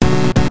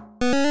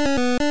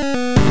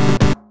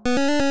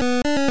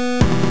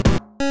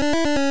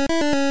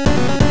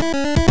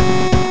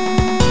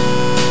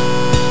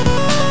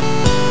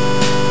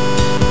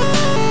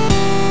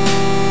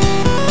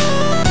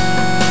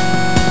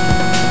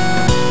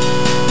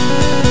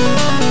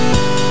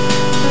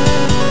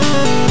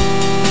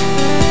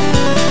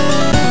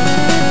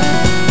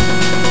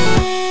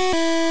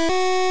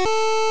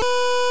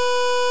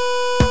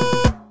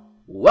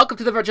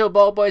to the Virtual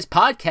Ball Boys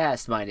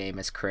podcast. My name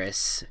is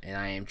Chris, and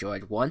I am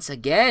joined once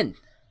again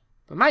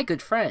by my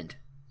good friend,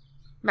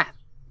 Matt.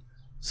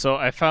 So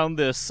I found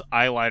this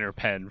eyeliner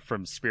pen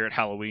from Spirit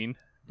Halloween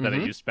that I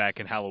used back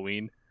in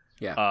Halloween.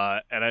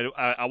 Yeah. And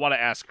I want to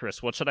ask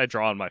Chris, what should I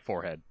draw on my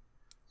forehead?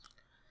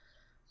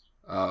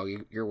 Oh,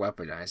 you're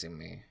weaponizing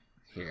me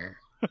here.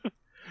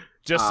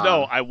 Just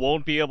know I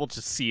won't be able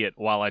to see it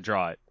while I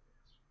draw it.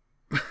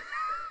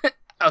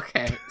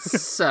 Okay,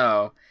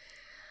 so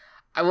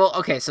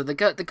so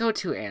the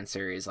go-to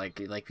answer is like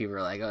people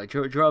are like, oh,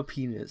 draw a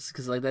penis,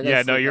 because like that.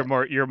 Yeah, no,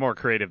 you're more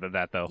creative than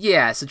that though.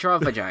 Yeah, so draw a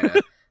vagina.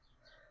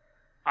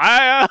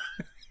 All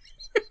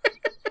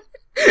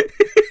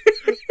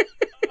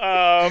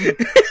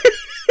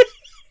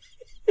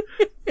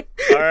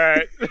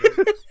right.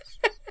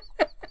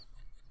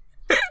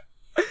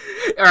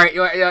 All right,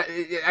 I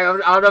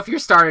don't know if you're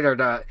started or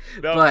not.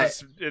 No,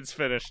 but it's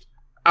finished.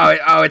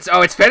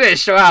 It's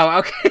finished. Wow.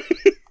 Okay.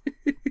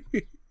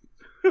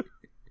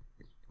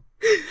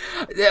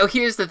 Now,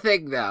 here's the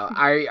thing, though.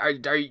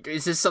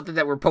 Is this something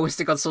that we're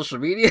posting on social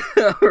media,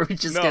 or are we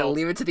just gonna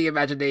leave it to the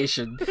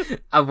imagination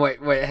of what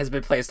has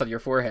been placed on your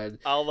forehead?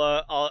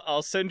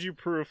 I'll send you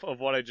proof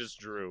of what I just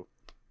drew.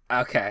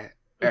 Okay.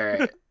 All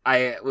right.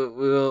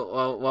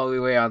 While we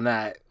wait on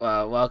that,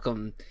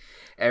 welcome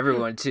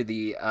everyone to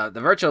the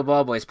Virtual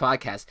Ball Boys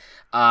podcast.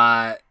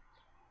 Yeah,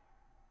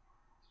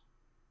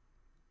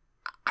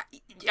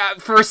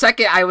 for a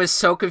second I was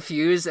so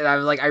confused, and I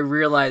was like, I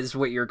realized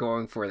what you're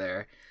going for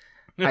there.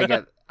 I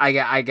got it.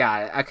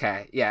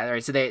 Okay, yeah. All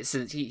right. So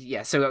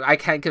I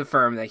can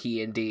confirm that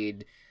he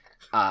indeed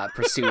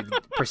pursued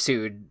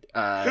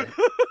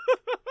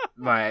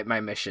my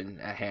mission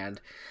at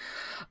hand.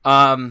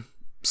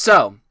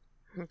 So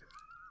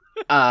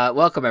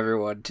welcome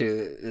everyone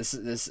to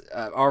this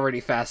already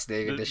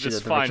fascinating edition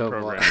of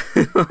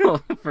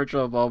the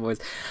Virtual Ball Boys.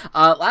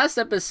 Last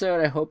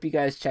episode, I hope you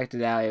guys checked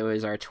it out. It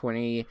was our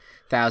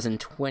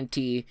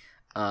 2020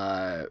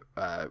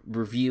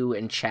 review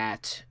and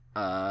chat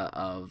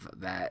of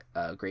that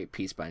great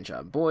piece by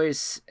John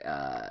Boyce,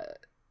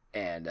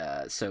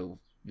 so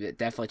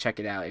definitely check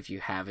it out if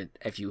you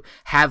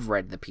have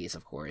read the piece.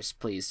 Of course,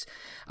 please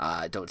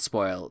don't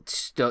spoil.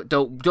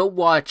 Don't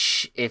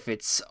watch if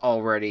it's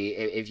already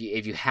if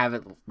you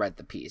haven't read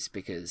the piece,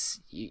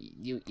 because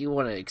you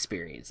want to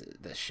experience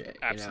this shit.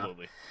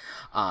 Absolutely.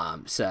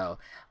 So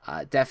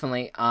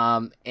definitely.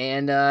 And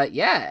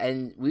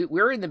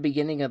we're in the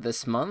beginning of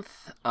this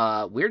month.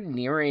 We're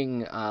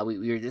nearing.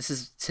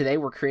 Today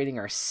we're creating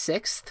our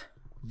 6th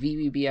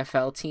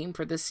VBBFL team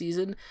for this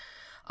season.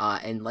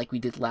 And like we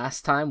did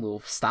last time,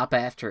 we'll stop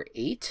after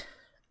 8.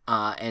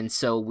 And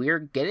so we're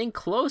getting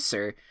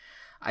closer.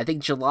 I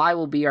think July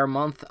will be our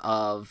month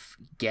of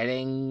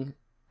getting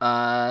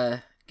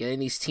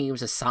these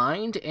teams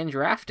assigned and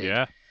drafted.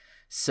 Yeah.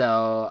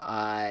 So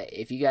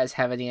if you guys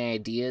have any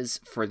ideas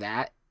for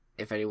that,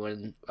 if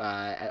anyone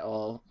at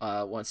all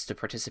wants to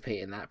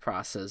participate in that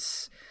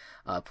process,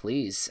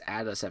 please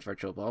add us at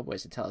Virtual Ball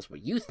Boys and tell us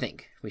what you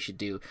think we should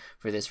do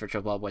for this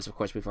Virtual Ball Boys. Of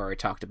course, we've already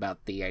talked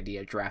about the idea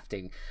of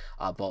drafting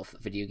both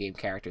video game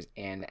characters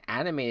and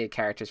animated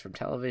characters from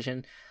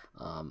television,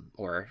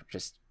 or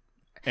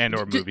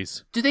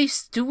movies.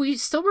 Do we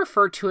still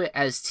refer to it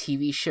as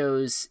TV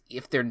shows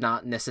if they're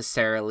not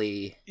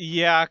necessarily?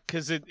 Yeah,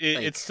 because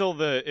it's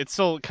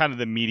still kind of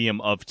the medium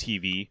of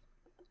TV.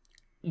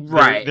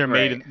 Right. They're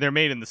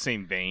made in the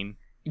same vein.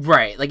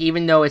 Right, like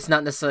even though it's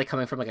not necessarily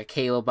coming from like a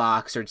cable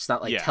box, or it's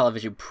not like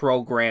television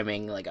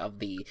programming like of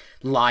the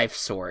live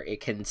sort,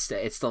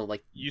 it's still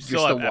like you're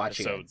still have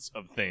watching episodes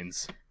of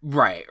things.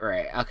 Right,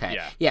 okay.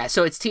 Yeah,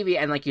 so it's TV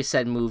and, like you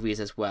said, movies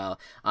as well.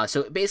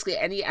 So basically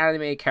any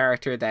animated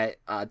character that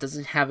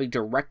doesn't have a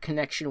direct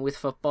connection with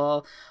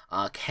football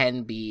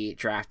can be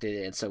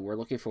drafted, and so we're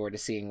looking forward to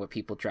seeing what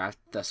people draft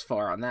thus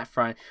far on that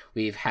front.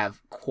 We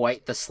have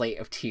quite the slate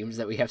of teams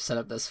that we have set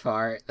up thus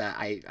far that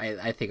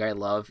I think I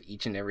love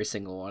each and every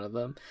single one of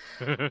them.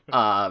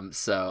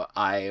 So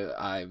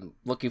I'm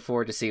looking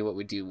forward to seeing what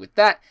we do with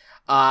that.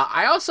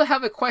 I also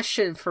have a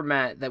question for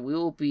Matt that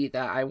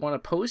I want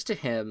to pose to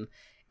him,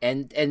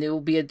 and it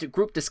will be a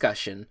group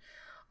discussion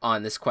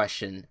on this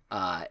question,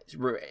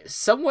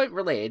 somewhat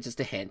related, just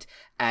a hint,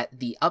 at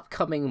the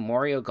upcoming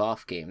Mario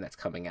Golf game that's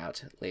coming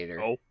out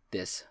later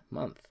this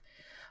month.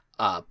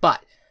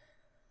 But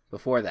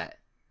before that,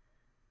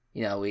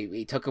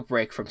 we took a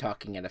break from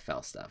talking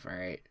NFL stuff, all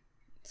right?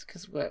 It's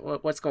because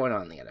what's going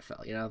on in the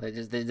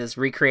NFL? They're just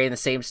recreating the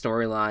same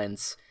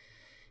storylines,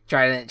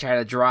 trying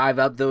to drive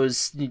up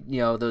those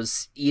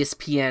those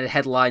ESPN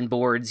headline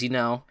boards,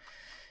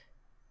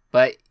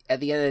 But at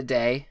the end of the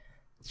day,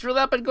 it's really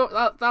not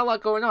a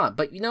lot going on.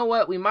 But you know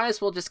what? We might as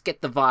well just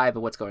get the vibe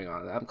of what's going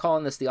on. I'm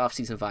calling this the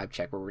off-season vibe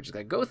check, where we're just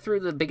going to go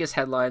through the biggest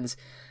headlines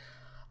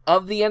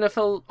of the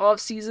NFL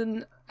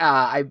off-season.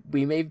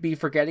 We may be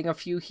forgetting a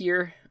few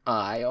here.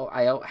 I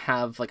don't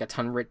have like a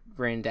ton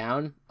written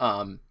down.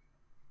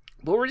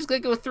 But we're just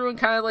going to go through and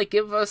kind of like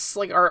give us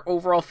like our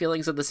overall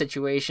feelings of the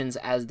situations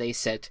as they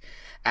sit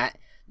at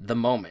the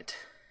moment.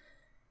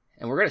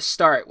 And we're going to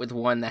start with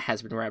one that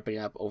has been ramping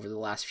up over the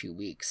last few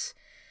weeks.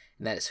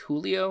 And that is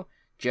Julio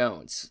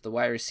Jones, the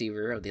wide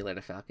receiver of the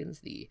Atlanta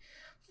Falcons, the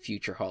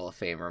future Hall of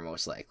Famer,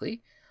 most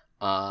likely.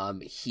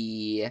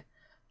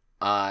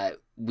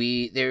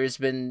 There's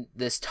been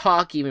this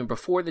talk even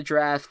before the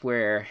draft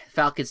where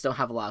Falcons don't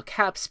have a lot of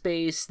cap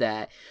space,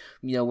 that,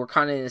 we're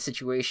kind of in a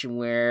situation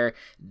where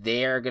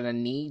they're going to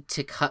need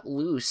to cut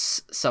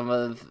loose some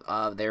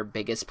of their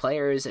biggest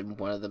players, and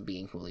one of them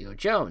being Julio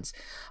Jones.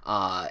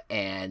 I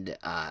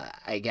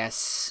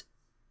guess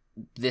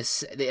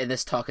this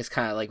talk is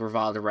kind of like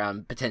revolved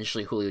around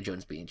potentially Julio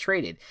Jones being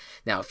traded.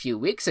 Now, a few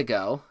weeks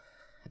ago,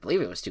 I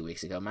believe it was 2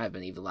 weeks ago, it might have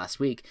been even last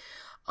week,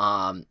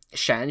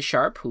 Shannon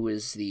Sharp, who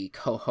is the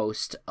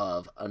co-host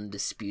of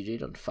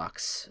Undisputed on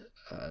Fox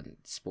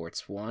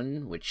Sports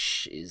 1,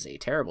 which is a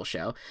terrible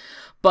show,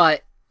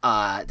 but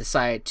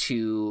decided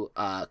to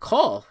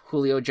call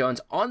Julio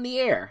Jones on the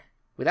air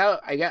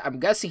without, I'm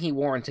guessing he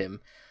warned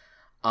him,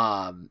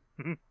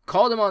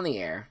 called him on the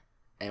air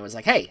and was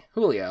like, "Hey,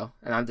 Julio,"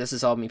 and this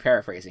is all me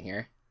paraphrasing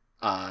here,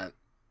 are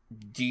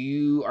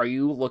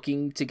you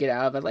looking to get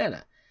out of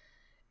Atlanta?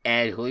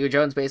 And Julio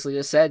Jones basically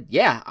just said,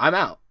 "Yeah, I'm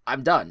out.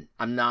 I'm done.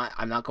 I'm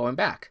not going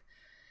back."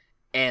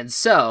 And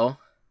so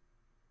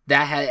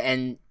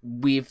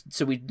we've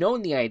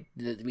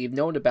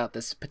known about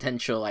this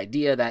potential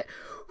idea that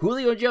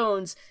Julio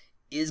Jones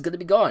is going to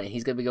be gone and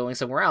he's going to be going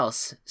somewhere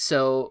else.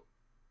 So,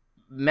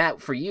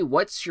 Matt, for you,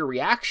 what's your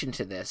reaction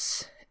to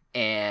this,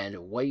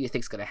 and what do you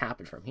think is going to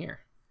happen from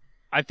here?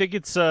 I think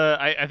it's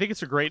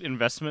a great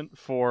investment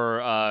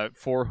for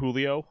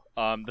Julio.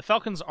 The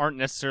Falcons aren't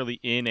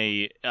necessarily in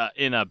a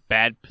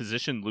bad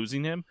position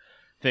losing him.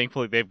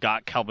 Thankfully, they've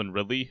got Calvin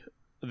Ridley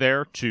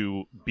there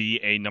to be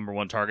a number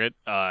one target.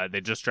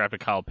 They just drafted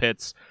Kyle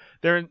Pitts.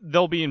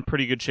 They'll be in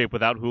pretty good shape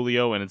without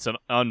Julio, and it's an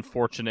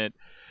unfortunate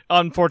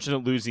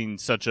losing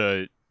such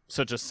a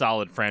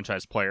solid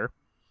franchise player.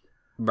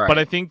 Right. But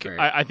I think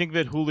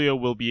that Julio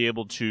will be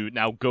able to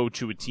now go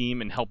to a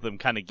team and help them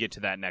kind of get to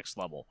that next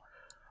level.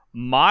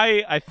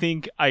 I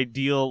think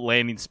ideal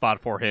landing spot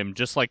for him,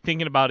 just like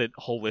thinking about it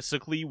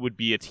holistically, would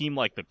be a team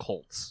like the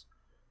Colts.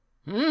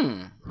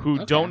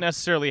 Who don't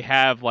necessarily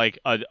have like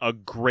a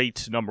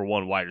great number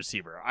one wide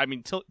receiver. I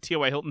mean,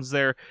 T.Y. Hilton's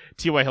there.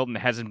 T.Y. Hilton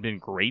hasn't been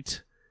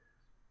great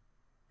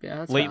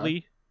lately.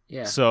 Valid.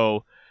 Yeah.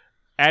 So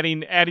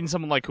adding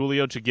someone like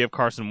Julio to give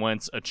Carson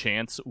Wentz a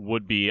chance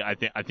would be, I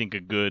think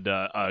a good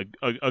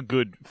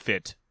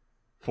fit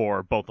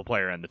for both the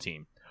player and the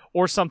team,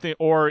 or something,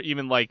 or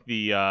even like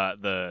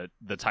the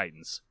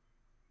Titans.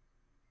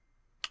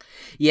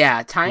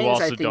 Yeah, Titans.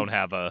 Who also don't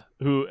have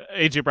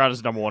AJ Brown is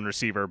the number one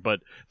receiver, but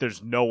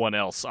there's no one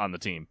else on the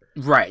team.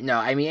 Right. No,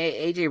 I mean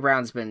AJ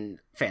Brown's been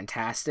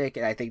fantastic,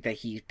 and I think that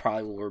he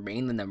probably will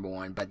remain the number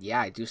one. But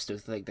yeah, I do still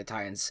think the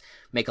Titans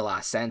make a lot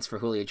of sense for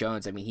Julio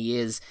Jones. I mean, he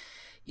is,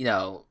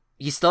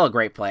 he's still a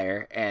great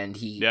player, and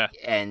he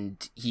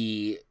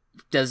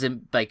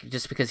doesn't, like,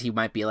 just because he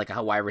might be like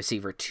a wide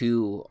receiver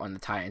 2 on the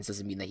Titans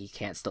doesn't mean that he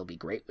can't still be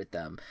great with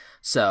them.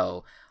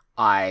 So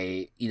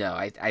I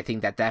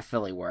think that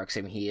definitely works.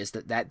 I mean, he is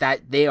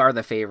that they are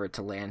the favorite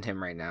to land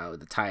him right now,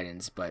 the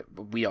Titans, but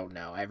we don't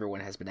know.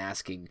 Everyone has been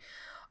asking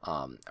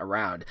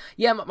around.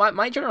 Yeah,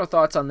 my general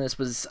thoughts on this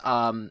was,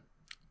 I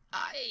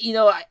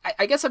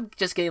guess I'm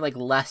just getting like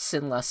less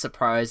and less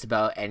surprised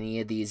about any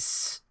of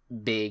these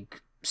big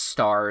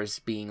stars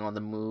being on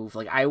the move.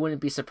 Like, I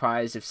wouldn't be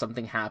surprised if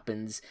something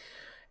happens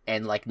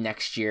and like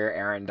next year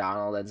Aaron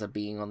Donald ends up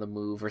being on the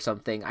move or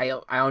something. I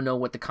don't know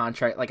what the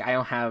contract, like, I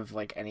don't have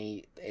like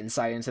any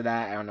insight into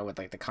that. I don't know what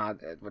like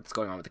what's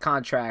going on with the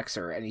contracts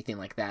or anything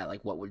like that,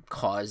 like what would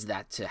cause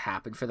that to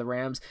happen for the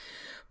Rams.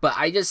 But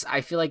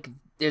I feel like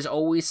there's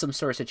always some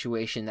sort of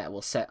situation that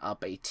will set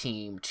up a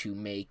team to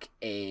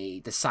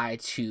decide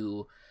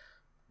to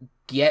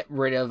get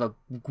rid of a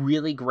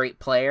really great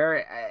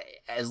player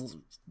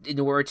in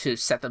order to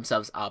set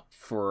themselves up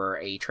for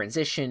a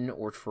transition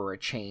or for a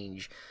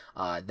change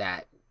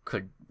that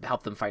could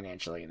help them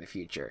financially in the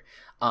future.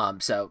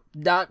 So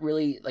not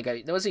really, like,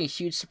 there wasn't a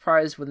huge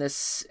surprise when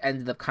this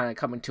ended up kind of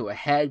coming to a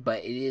head,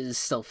 but it is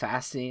still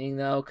fascinating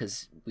though,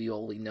 because we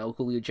only know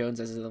Julio Jones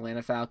as an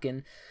Atlanta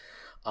Falcon.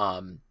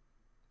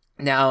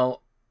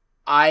 Now,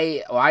 what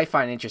I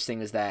find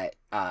interesting is that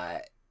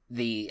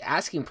the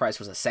asking price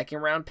was a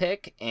second-round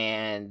pick,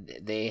 and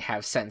they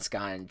have since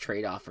gotten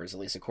trade offers,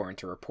 at least according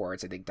to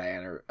reports. I think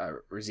Diana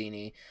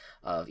Rossini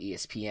of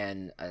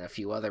ESPN and a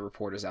few other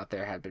reporters out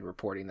there have been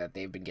reporting that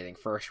they've been getting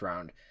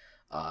first-round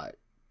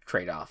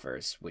trade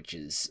offers, which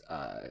is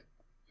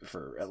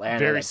for Atlanta.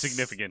 Very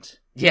significant.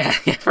 Yeah,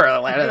 for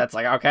Atlanta, that's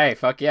like, okay,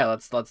 fuck yeah,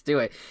 let's do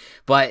it.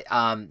 But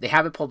they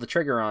haven't pulled the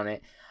trigger on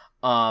it.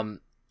 The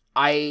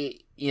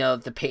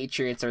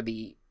Patriots are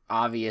the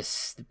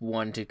obvious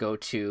one to go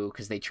to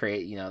because they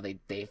trade,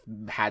 they've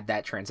had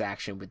that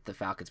transaction with the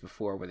Falcons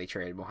before where they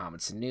traded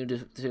Mohamed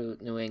Sanu to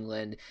New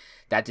England.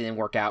 That didn't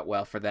work out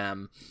well for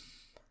them.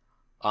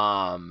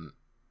 For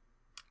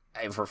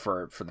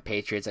the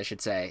Patriots, I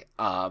should say.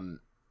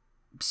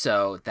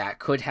 So that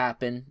could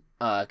happen.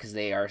 because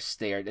they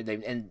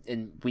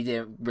and we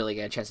didn't really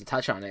get a chance to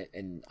touch on it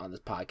on this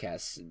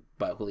podcast,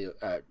 but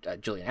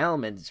Julian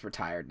Edelman's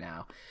retired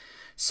now,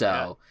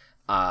 so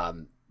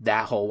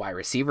that whole wide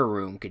receiver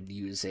room could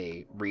use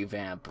a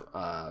revamp,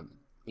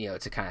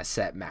 to kind of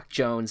set Mac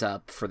Jones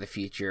up for the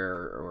future,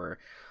 or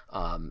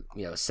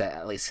set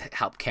at least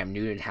help Cam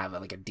Newton have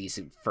a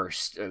decent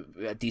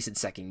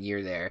second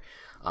year there,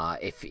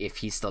 if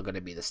he's still going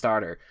to be the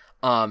starter.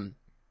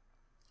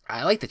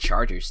 I like the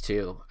Chargers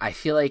too. I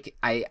feel like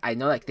I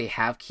know they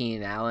have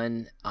Keenan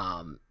Allen,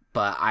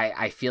 but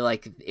I feel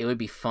like it would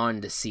be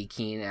fun to see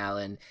Keenan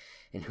Allen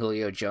and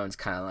Julio Jones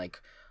kind of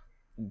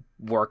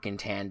work in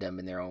tandem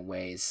in their own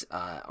ways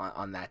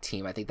on that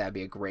team. I think that'd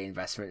be a great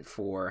investment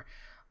for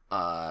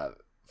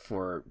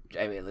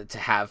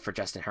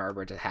Justin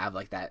Herbert to have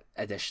that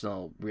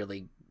additional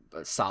really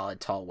solid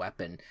tall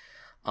weapon.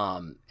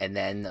 And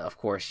then of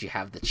course you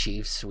have the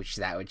Chiefs, which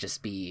that would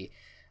just be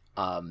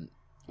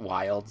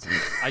wild.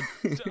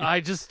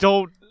 I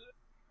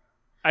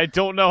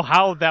don't know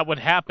how that would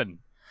happen.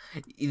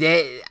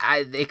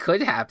 It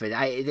could happen.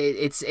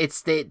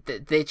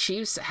 The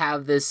Chiefs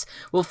have this.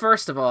 Well,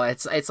 first of all,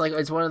 it's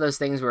one of those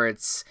things where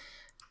it's,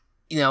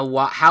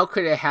 how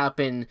could it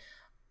happen?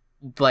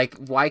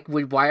 Why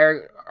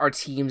are our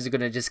teams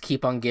going to just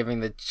keep on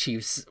giving the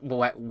Chiefs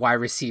wide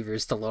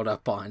receivers to load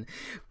up on?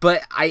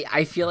 But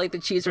I feel like the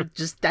Chiefs are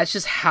that's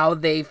just how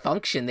they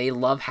function. They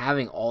love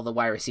having all the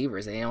wide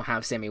receivers. They don't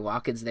have Sammy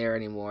Watkins there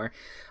anymore.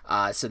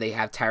 So they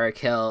have Tyreek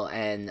Hill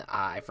and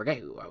I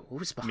forget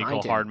who's behind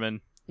Nico him.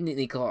 Hardman.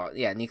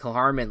 Nico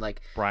Hardman,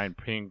 Brian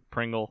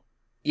Pringle.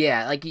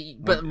 Yeah,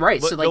 but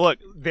right. So look,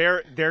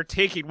 they're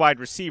taking wide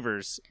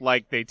receivers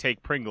like they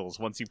take Pringles.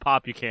 Once you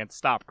pop, you can't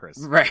stop, Chris.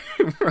 Right,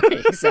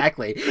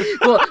 exactly.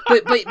 Well,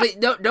 but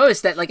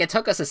notice that it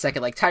took us a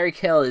second. Tyreek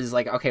Hill is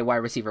okay, wide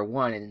receiver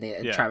 1,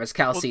 and Travis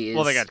Kelce is.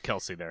 Well, they got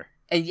Kelce there,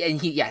 and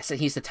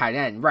he's the tight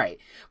end, right?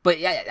 But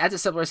yeah, that's a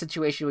similar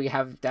situation we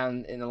have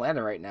down in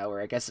Atlanta right now,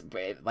 where I guess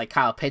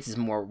Kyle Pitts is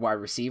more wide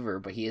receiver,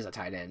 but he is a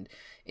tight end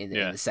in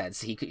the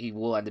sense he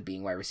will end up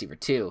being wide receiver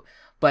too,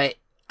 but.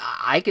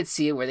 I could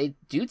see it where they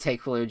do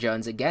take Julio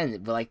Jones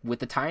again, with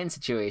the Titans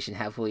situation,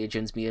 have Julio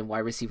Jones be a wide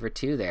receiver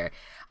 2 there.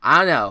 I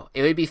don't know.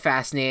 It would be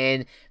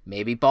fascinating.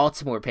 Maybe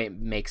Baltimore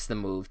makes the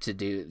move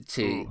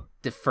to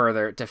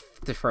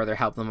further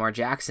help Lamar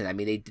Jackson. I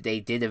mean,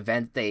 they did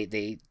event.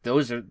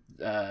 Those are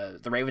the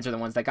Ravens are the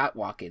ones that got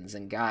Watkins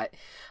and got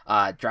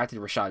drafted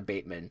Rashad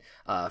Bateman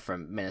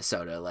from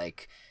Minnesota.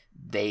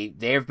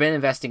 They've been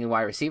investing in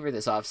wide receiver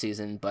this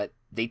offseason, but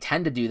they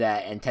tend to do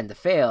that and tend to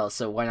fail.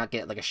 So why not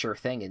get a sure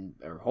thing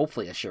or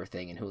hopefully a sure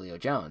thing in Julio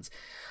Jones?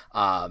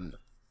 All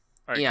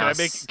right,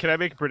 can I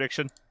make a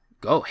prediction?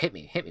 Go hit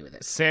me with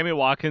it. Sammy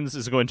Watkins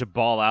is going to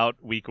ball out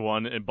week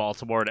 1 in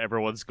Baltimore, and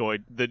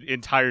the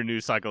entire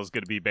news cycle is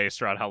going to be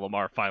based around how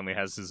Lamar finally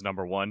has his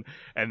number 1,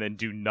 and then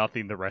do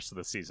nothing the rest of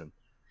the season.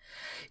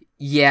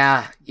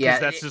 Yeah.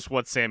 That's just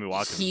what Sammy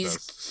Watkins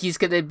does. He's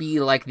gonna be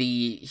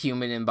the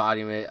human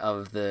embodiment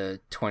of the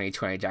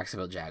 2020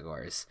 Jacksonville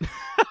Jaguars,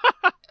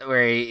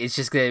 where it's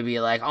just gonna be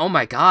oh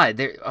my god,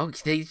 they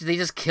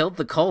just killed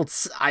the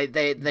Colts.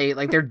 They're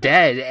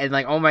dead, and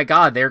oh my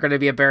god, they're gonna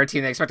be a better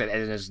team than expected,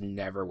 and just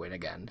never win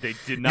again. They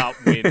did not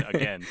win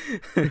again.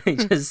 they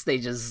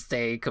just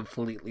stay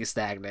completely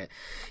stagnant.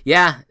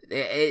 Yeah,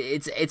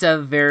 it's a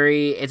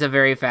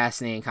very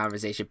fascinating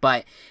conversation,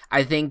 but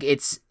I think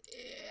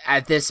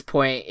at this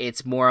point,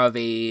 it's more of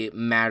a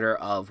matter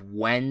of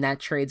when that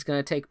trade's going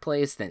to take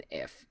place than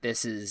if.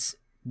 This is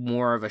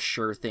more of a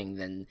sure thing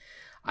than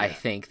I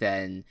think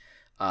than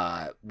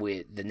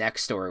with the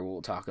next story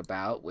we'll talk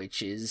about,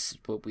 which is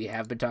what we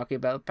have been talking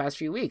about the past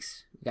few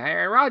weeks. We got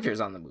Aaron Rodgers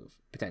on the move,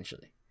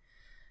 potentially.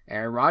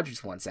 Aaron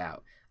Rodgers wants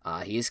out.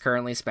 He is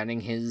currently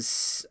spending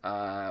his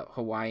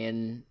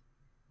Hawaiian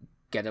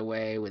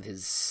getaway with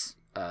his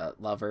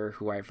lover,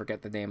 who I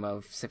forget the name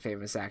of, a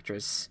famous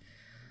actress.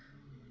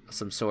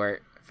 Some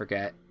sort,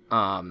 forget.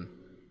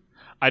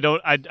 I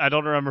don't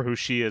remember who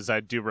she is. I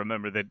do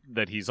remember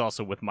that he's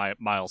also with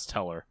Miles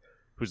Teller,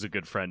 who's a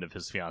good friend of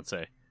his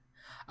fiance.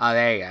 Oh,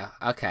 there you go.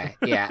 Okay,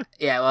 yeah,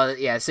 yeah. Well,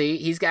 yeah. So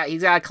he's got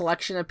a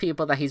collection of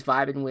people that he's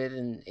vibing with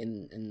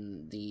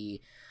in the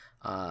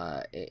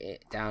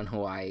down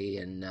Hawaii,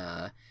 and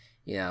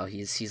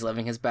he's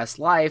living his best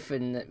life,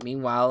 and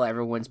meanwhile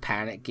everyone's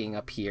panicking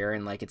up here,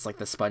 and it's the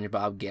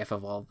SpongeBob gif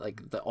of all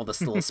all the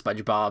little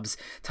SpongeBobs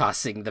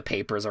tossing the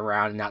papers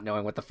around and not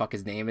knowing what the fuck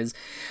his name is.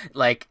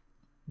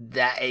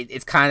 That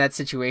it's kind of that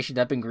situation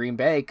up in Green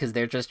Bay, because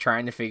they're just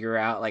trying to figure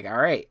out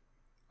all right,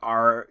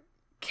 are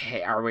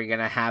we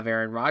gonna have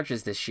Aaron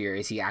Rodgers this year?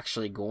 Is he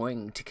actually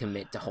going to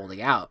commit to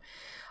holding out?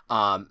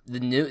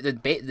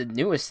 The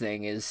newest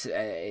thing is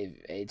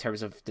in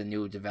terms of the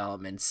new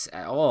developments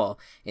at all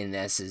in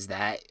this is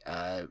that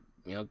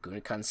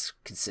Gutekunst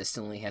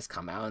consistently has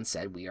come out and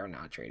said we are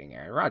not trading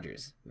Aaron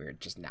Rodgers. We're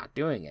just not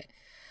doing it,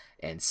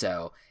 and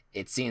so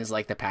it seems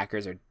like the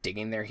Packers are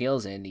digging their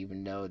heels in,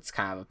 even though it's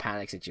kind of a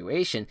panic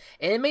situation,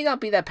 and it may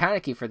not be that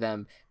panicky for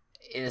them.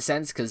 in a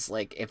sense, because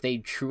like if they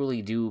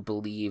truly do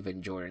believe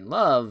in Jordan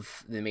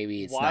Love, then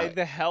maybe it's why not...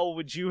 the hell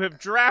would you have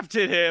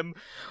drafted him?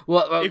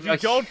 Well, if you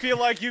don't feel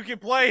like you can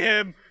play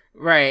him,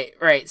 right.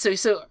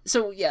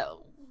 So yeah,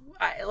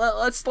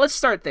 let's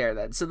start there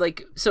then.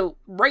 So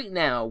right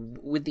now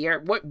with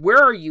the where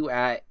are you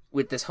at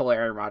with this whole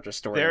Aaron Rodgers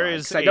story?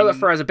 I know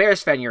that as a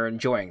Bears fan, you're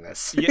enjoying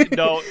this. Yeah,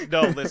 no.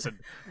 Listen,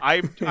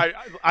 I'm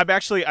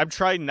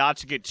trying not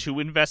to get too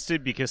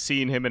invested because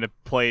seeing him in a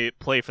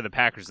play for the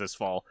Packers this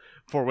fall,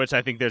 for which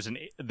I think there's an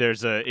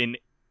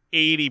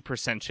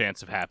 80%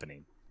 chance of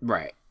happening.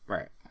 Right.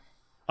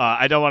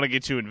 I don't want to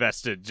get too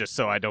invested just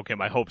so I don't get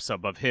my hopes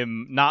up of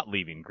him not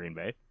leaving Green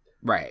Bay.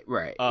 Right.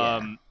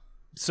 Yeah.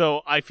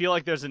 So I feel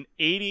like there's an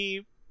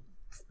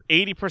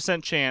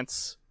 80%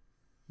 chance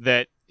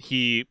that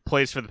he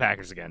plays for the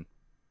Packers again.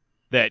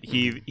 That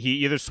he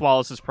either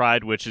swallows his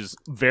pride, which is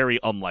very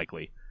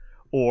unlikely,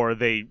 or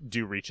they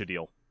do reach a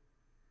deal.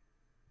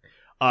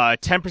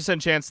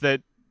 10% chance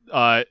that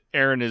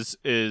Aaron is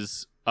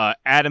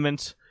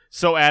adamant,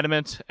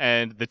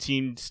 and the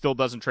team still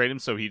doesn't trade him,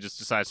 so he just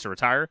decides to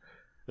retire.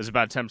 There's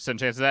about a 10%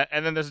 chance of that,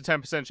 and then there's a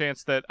 10%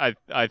 chance that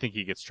I think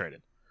he gets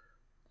traded.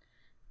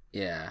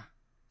 Yeah.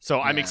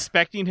 So I'm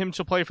expecting him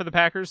to play for the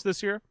Packers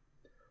this year,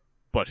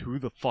 but who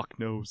the fuck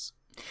knows?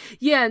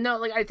 Yeah, no,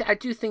 like I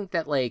do think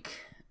that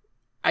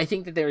I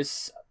think that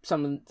there's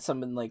some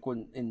like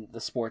when in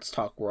the sports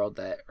talk world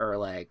that are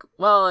like,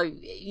 well,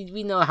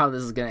 we know how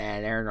this is gonna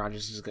end. Aaron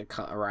Rodgers is gonna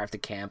arrive to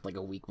camp like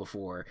a week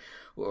before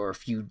or a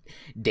few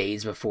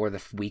days before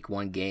the week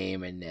 1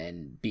 game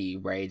and be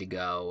ready to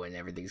go, and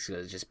everything's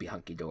gonna just be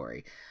hunky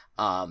dory.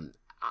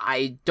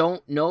 I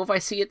don't know if I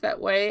see it that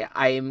way.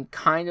 I am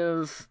kind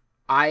of.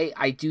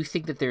 I do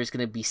think that there's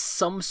going to be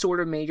some sort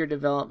of major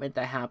development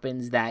that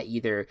happens that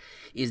either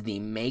is the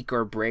make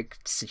or break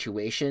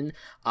situation.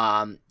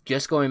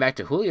 Just going back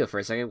to Julio for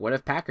a second, what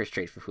if Packers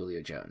trade for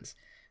Julio Jones?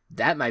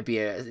 That might be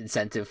an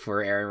incentive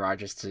for Aaron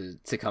Rodgers to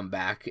come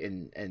back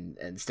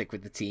and stick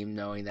with the team,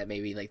 knowing that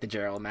maybe like the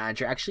general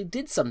manager actually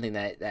did something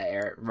that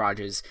Aaron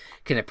Rodgers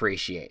can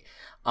appreciate.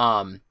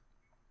 But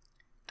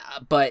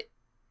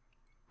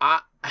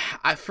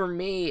for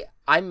me,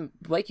 I'm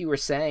like you were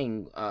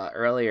saying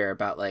earlier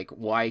about like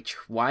why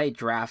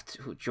draft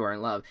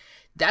Jordan Love.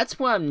 That's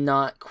what I'm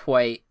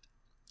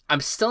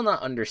still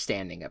not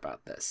understanding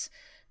about this,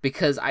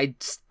 because I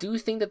do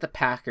think that the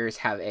Packers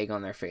have egg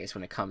on their face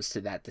when it comes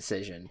to that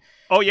decision.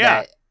 Oh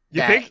yeah,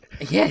 you think?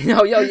 Yeah,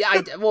 no,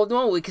 yeah. Well,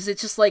 no, because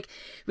it's just like,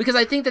 because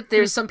I think that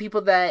there's some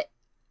people that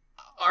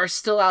are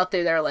still out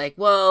there that are like,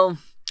 well,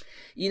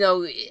 you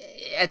know,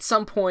 at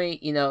some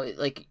point, you know,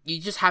 like, you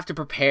just have to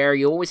prepare.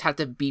 You always have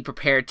to be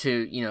prepared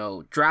to, you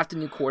know, draft a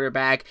new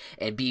quarterback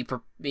and be,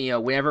 you know,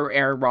 whenever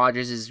Aaron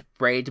Rodgers is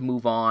ready to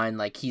move on,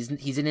 like, he's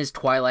in his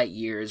twilight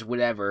years,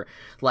 whatever.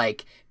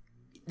 Like,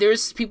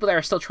 there's people that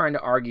are still trying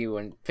to argue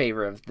in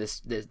favor of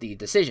the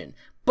decision.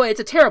 But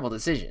it's a terrible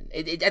decision.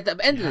 At the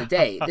end of the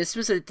day, this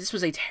was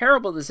a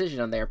terrible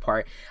decision on their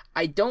part.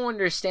 I don't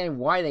understand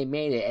why they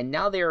made it, and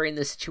now they are in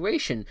this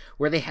situation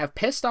where they have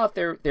pissed off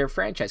their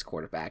franchise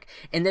quarterback,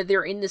 and then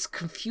they're in this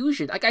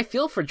confusion. Like, I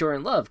feel for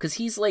Jordan Love, because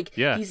he's like,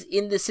 he's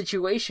in this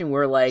situation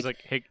where like, he's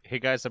like, hey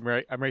guys, I'm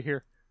right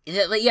here. I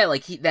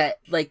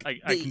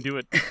can do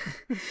it.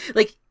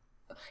 Like,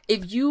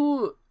 if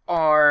you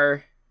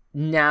are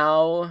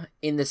now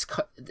in this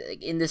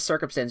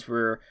circumstance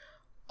where,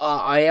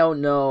 I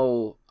don't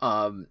know,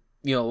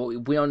 you know,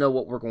 we don't know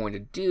what we're going to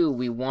do.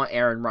 We want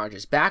Aaron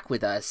Rodgers back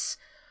with us,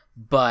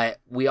 but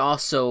we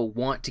also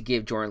want to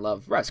give Jordan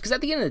Love rest. Because at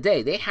the end of the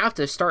day, they have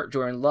to start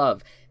Jordan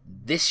Love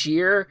this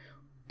year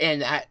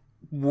and at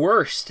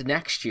worst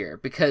next year.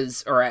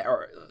 Because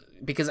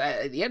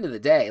at the end of the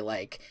day,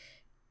 like,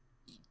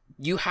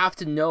 you have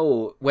to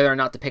know whether or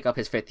not to pick up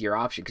his 5th-year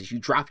option, because you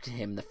dropped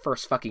him the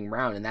first fucking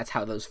round, and that's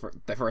how the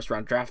first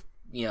round draft,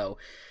 you know,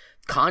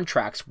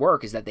 contracts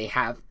work, is that they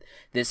have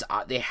this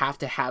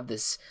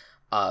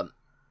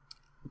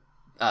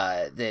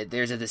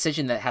there's a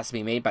decision that has to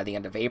be made by the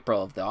end of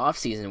April of the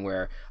offseason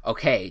where,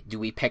 okay, do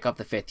we pick up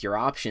the 5th-year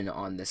option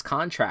on this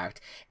contract?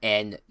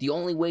 And the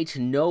only way to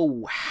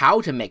know how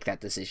to make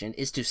that decision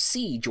is to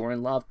see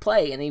Jordan Love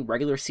play in a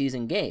regular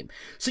season game.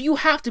 So you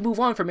have to move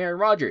on from Aaron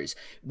Rodgers.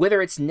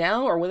 Whether it's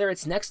now or whether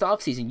it's next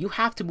offseason, you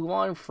have to move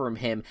on from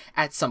him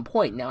at some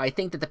point. Now, I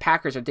think that the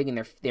Packers are digging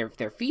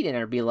their feet in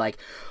and be like,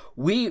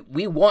 we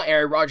want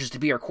Aaron Rodgers to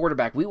be our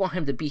quarterback. We want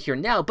him to be here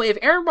now. But if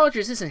Aaron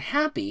Rodgers isn't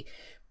happy,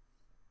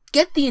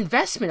 get the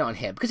investment on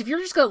him, because if you're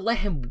just gonna let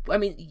him, I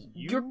mean,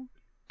 you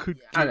could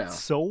get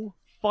so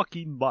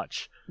fucking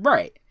much,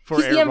 right? For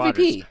he's Aaron the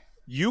MVP. Rodgers.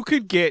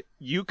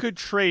 You could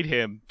trade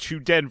him to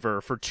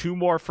Denver for 2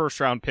 more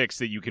first-round picks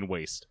that you can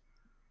waste.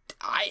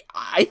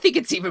 I think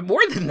it's even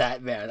more than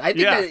that, man. I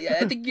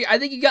think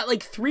you got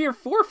like 3 or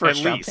 4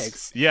 first-round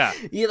picks. Yeah,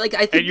 like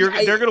I think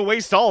they're gonna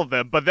waste all of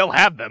them, but they'll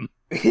have them.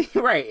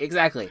 Right,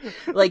 exactly.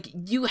 Like,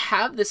 you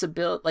have this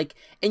ability, like,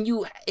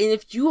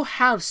 if you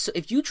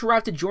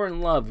drafted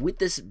Jordan Love with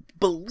this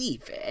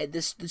belief,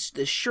 this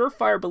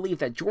surefire belief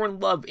that Jordan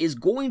Love is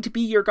going to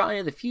be your guy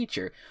in the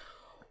future,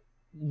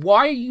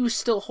 why are you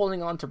still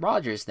holding on to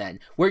Rodgers then,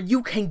 where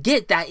you can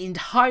get that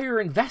entire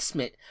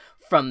investment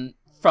from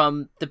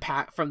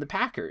the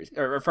Packers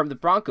or from the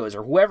Broncos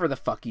or whoever the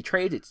fuck you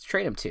trade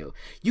him to?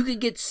 You could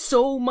get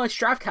so much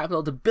draft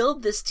capital to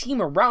build this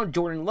team around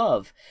Jordan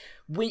Love.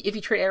 If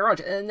you trade Aaron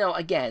Rodgers, and no,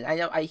 again,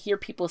 I hear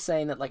people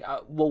saying that like,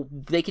 well,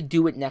 they could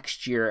do it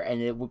next year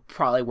and it would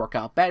probably work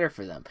out better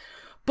for them.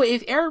 But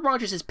if Aaron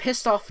Rodgers is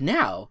pissed off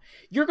now,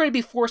 you're going to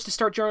be forced to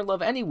start Jordan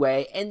Love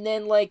anyway, and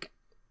then like,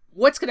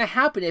 what's going to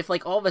happen if,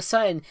 like, all of a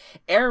sudden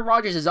Aaron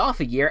Rodgers is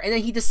off a year and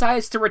then he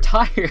decides to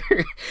retire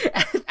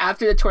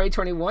after the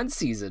 2021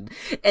 season,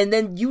 and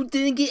then you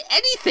didn't get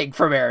anything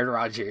from Aaron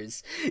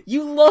Rodgers?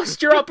 You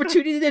lost your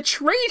opportunity to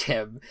trade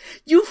him.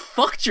 You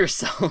fucked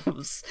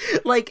yourselves.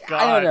 Like,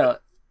 God, I don't know.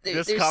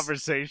 This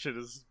conversation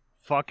is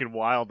fucking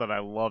wild and I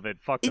love it.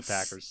 Fuck the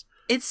Packers.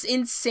 It's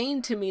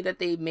insane to me that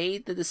they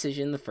made the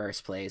decision in the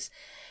first place,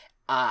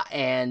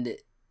 and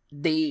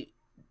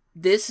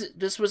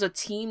This was a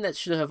team that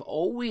should have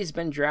always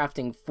been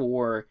drafting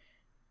for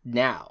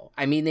now.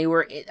 I mean,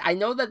 I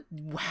know that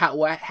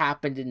what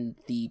happened in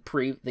the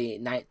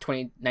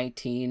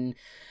 2019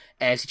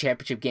 NFC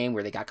Championship game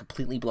where they got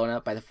completely blown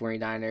up by the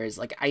 49ers.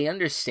 Like, I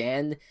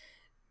understand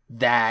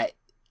that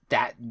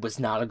was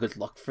not a good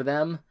look for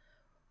them.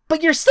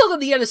 But you're still in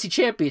the NFC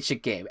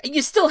Championship game, and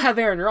you still have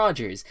Aaron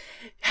Rodgers.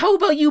 How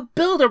about you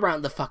build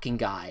around the fucking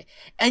guy,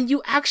 and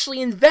you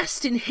actually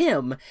invest in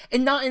him,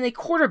 and not in a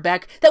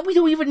quarterback that we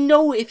don't even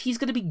know if he's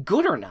going to be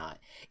good or not?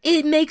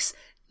 It makes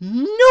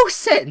no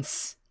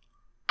sense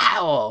at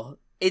all.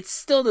 It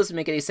still doesn't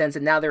make any sense,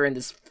 and now they're in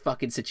this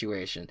fucking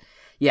situation.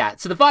 Yeah,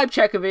 so the vibe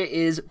check of it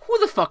is, who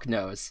the fuck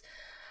knows?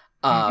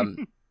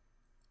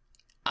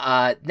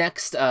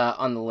 Next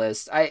on the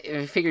list,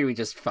 I figured we'd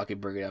just fucking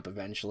bring it up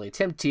eventually.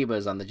 Tim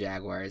Tebow's on the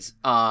Jaguars.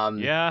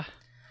 Yeah.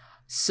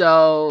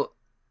 So,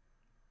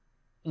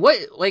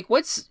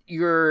 what's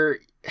your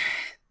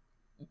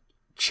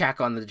check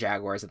on the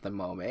Jaguars at the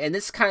moment? And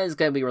this kind of is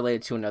going to be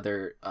related to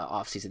another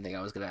offseason thing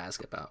I was going to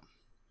ask about.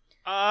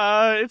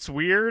 It's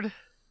weird.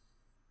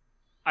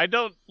 I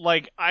don't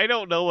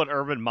know what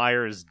Urban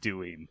Meyer is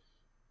doing.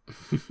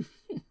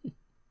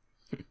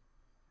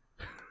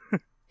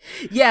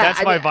 Yeah,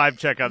 that's my vibe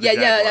check on the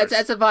Jaguars. Yeah,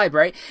 that's a vibe,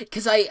 right?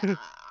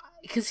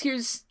 Because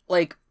here's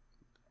like,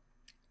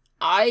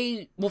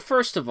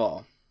 first of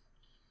all,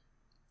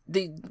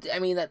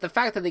 the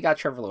fact that they got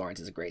Trevor Lawrence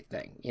is a great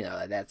thing. You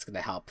know, that's going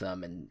to help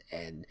them,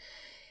 and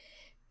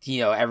you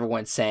know,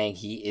 everyone's saying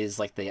he is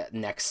like the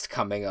next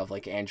coming of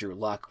like Andrew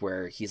Luck,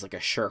 where he's like a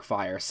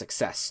surefire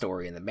success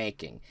story in the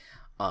making.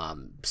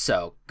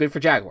 So good for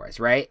Jaguars,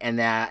 right? And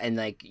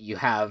like you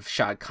have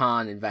Shad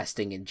Khan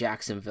investing in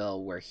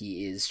Jacksonville, where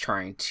he is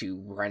trying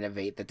to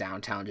renovate the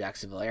downtown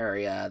Jacksonville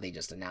area. They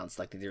just announced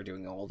like that they're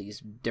doing all these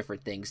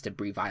different things to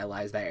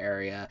revitalize that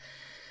area.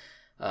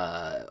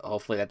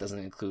 Hopefully that doesn't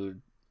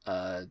include,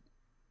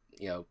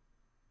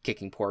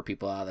 kicking poor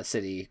people out of the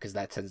city, because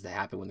that tends to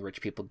happen when the rich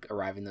people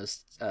arrive in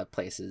those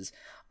places.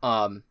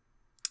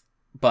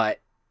 But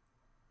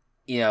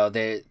you know,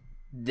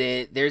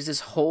 there's this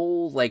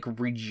whole like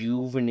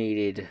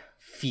rejuvenated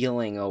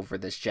feeling over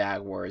this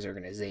Jaguars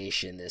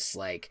organization. This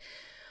like,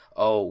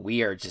 oh,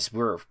 we're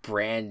a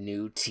brand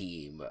new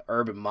team.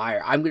 Urban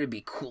Meyer, I'm going to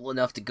be cool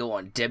enough to go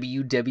on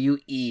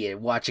WWE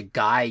and watch a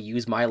guy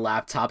use my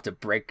laptop to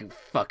break it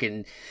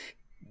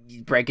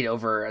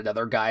over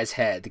another guy's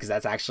head, because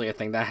that's actually a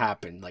thing that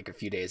happened like a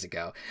few days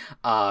ago.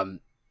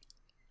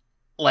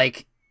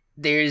 Like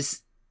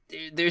there's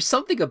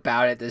something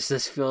about it that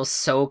just feels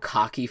so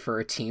cocky for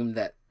a team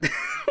that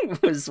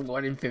was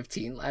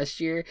 1-15 last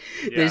year.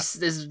 Yeah.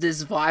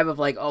 This vibe of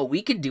like, oh,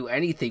 we can do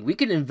anything. We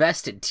can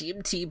invest in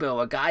Tim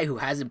Tebow, a guy who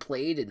hasn't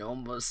played in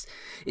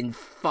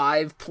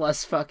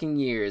 5+ fucking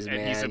years, and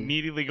man. He's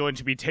immediately going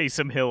to be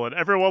Taysom Hill, and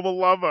everyone will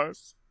love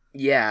us.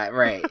 Yeah,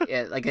 right.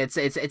 Like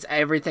it's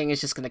everything is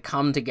just gonna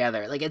come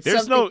together. Like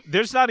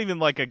there's not even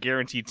like a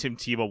guarantee Tim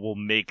Tebow will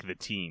make the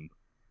team.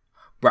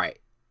 Right.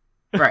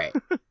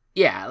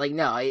 Yeah, like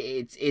no,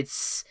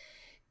 it's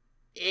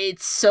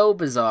so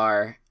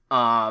bizarre.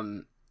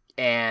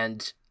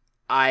 And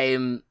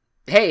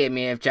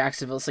if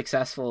Jacksonville's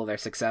successful, they're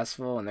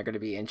successful and they're going to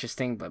be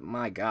interesting, but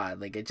my God,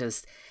 like it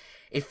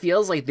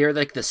feels like they're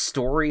like the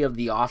story of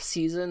the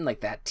offseason, like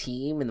that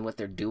team and what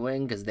they're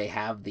doing, because they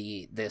have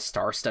the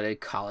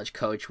star-studded college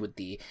coach with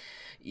the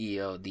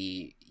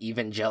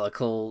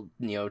evangelical,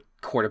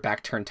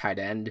 quarterback turned tight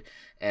end,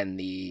 and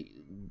the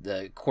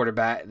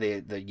quarterback,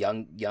 the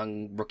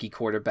young rookie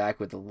quarterback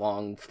with the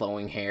long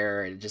flowing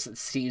hair. It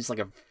seems like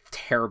a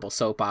terrible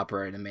soap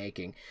opera in the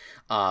making.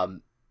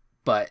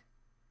 But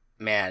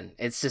man,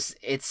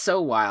 it's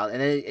so wild.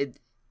 And it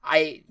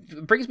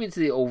brings me to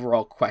the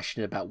overall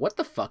question about what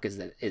the fuck is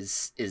the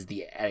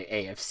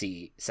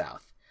AFC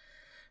South,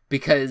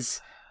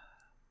 because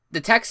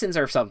the Texans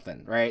are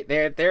something, right?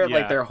 They're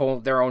like their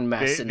own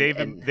mess. They've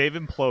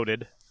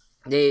imploded.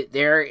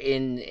 They're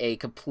in a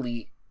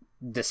complete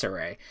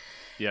disarray.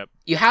 Yep.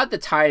 You have the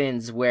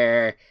Titans,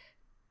 where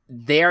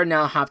they are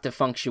now have to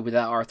function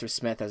without Arthur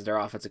Smith as their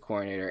offensive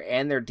coordinator,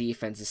 and their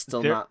defense is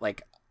still not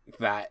like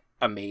that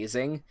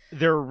amazing.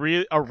 They're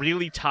a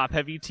really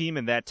top-heavy team,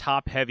 and that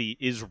top-heavy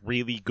is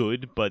really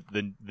good, but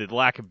the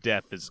lack of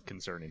depth is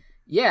concerning.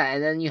 Yeah,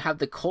 and then you have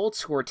the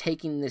Colts who are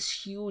taking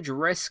this huge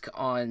risk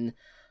on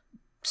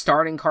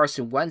starting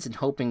Carson Wentz and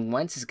hoping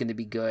Wentz is going to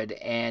be good,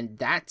 and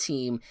that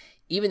team,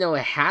 even though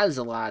it has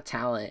a lot of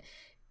talent,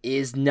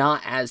 is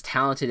not as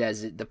talented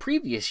as the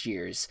previous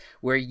years,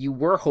 where you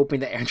were hoping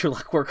that Andrew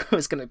Luck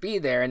was going to be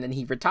there, and then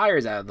he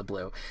retires out of the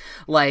blue.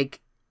 Like,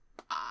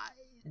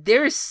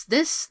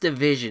 this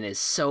division is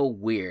so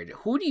weird.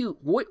 Who do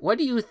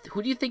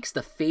you think's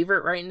the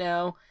favorite right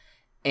now?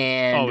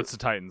 And it's the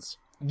Titans.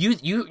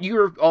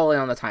 You're all in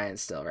on the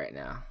Titans still right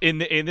now. In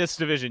this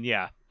division,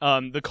 yeah.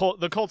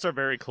 The Colts are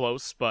very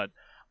close, but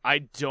I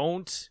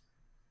don't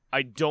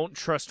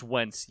trust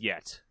Wentz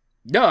yet.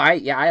 No, I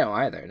don't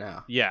either.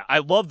 No. Yeah, I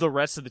love the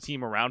rest of the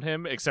team around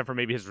him, except for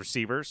maybe his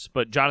receivers.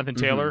 But Jonathan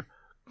Taylor,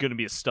 gonna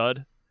be a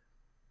stud.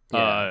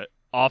 Yeah.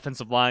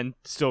 Offensive line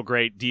still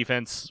great.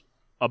 Defense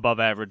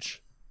above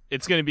average.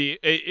 It's gonna be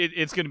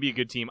it's gonna be a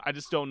good team. I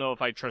just don't know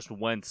if I trust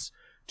Wentz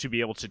to be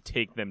able to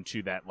take them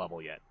to that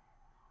level yet.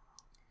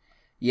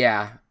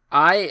 Yeah,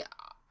 I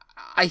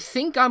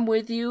think I'm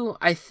with you.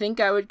 I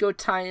think I would go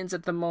Titans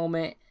at the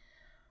moment.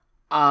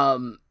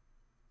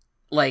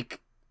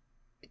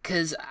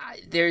 Because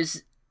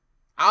there's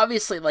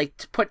obviously, like,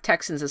 to put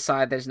Texans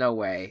aside, there's no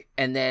way.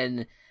 And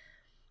then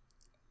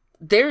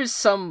there's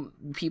some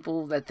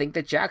people that think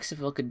that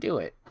Jacksonville could do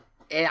it.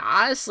 And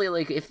honestly,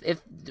 like, if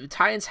the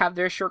Titans have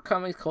their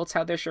shortcomings, Colts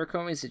have their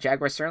shortcomings, the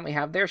Jaguars certainly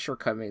have their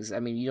shortcomings. I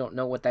mean, you don't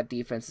know what that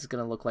defense is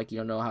going to look like. You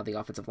don't know how the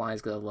offensive line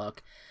is going to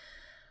look.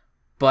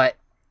 But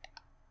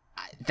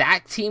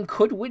that team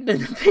could win the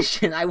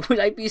division.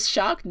 I'd be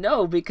shocked?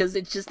 No, because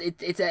the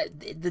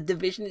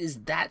division is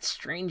that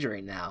strange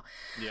right now.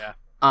 Yeah.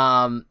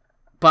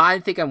 But I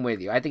think I'm with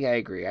you. I think I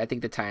agree. I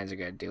think the Titans are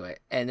going to do it.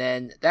 And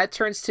then that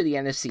turns to the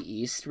NFC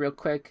East real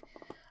quick.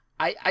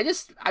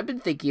 I've been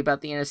thinking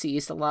about the NFC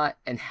East a lot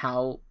and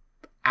how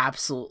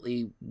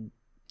absolutely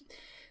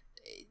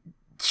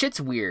shit's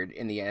weird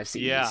in the NFC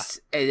East.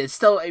 And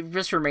it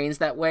just remains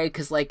that way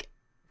because, like,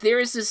 there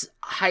is this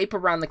hype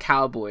around the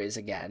Cowboys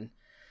again.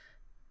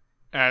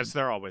 As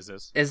there always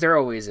is. As there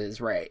always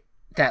is, right.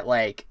 That,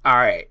 like, all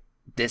right,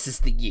 this is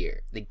the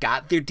year. They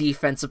got their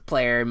defensive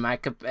player,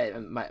 Micah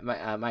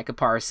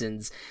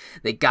Parsons.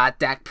 They got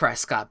Dak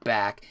Prescott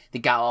back. They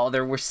got all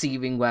their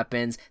receiving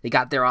weapons. They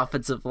got their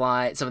offensive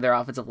line, some of their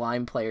offensive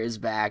line players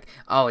back.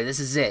 Oh, this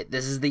is it.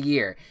 This is the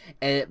year.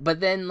 But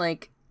then,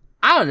 like,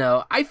 I don't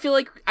know. I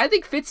think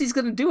Fitzy's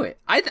going to do it.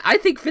 I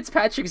think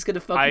Fitzpatrick's going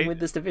to fucking win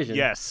this division.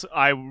 Yes,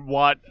 I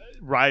want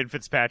Ryan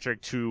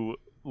Fitzpatrick to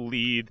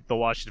lead the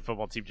Washington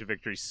football team to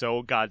victory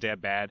so goddamn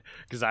bad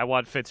because I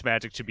want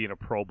Fitzmagic to be in a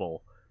Pro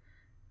Bowl.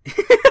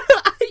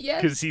 Yeah,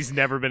 because he's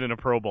never been in a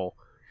Pro Bowl.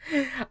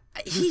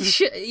 He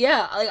should.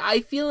 Yeah, I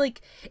feel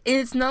like, and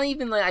it's not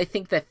even like I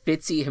think that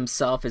Fitzy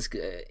himself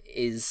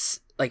is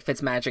like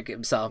Fitzmagic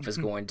himself is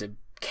going to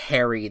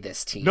carry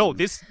this team. No,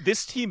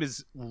 this team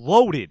is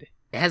loaded.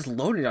 It has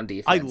loaded on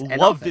defense. I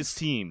love this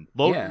team.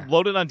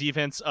 Loaded on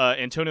defense.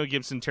 Antonio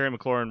Gibson, Terry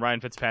McLaurin,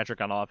 Ryan Fitzpatrick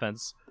on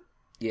offense.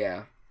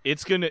 Yeah.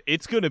 It's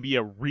gonna be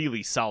a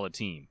really solid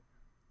team.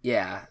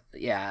 Yeah.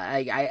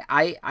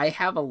 I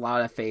have a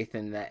lot of faith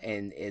in that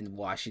in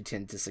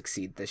Washington to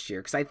succeed this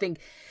year because I think,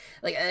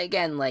 like,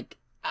 again, like,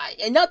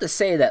 and not to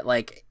say that,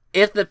 like,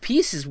 if the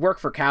pieces work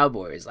for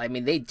Cowboys, I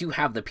mean, they do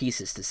have the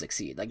pieces to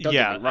succeed. Like, don't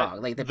get me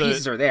wrong. Like, the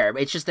pieces are there.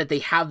 It's just that they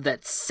have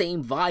that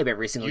same vibe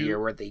every single year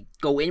where they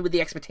go in with the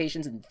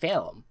expectations and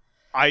fail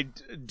them.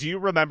 Do you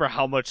remember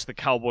how much the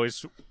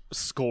Cowboys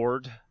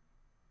scored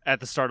at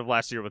the start of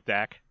last year with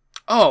Dak?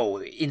 Oh,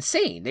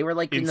 insane! They were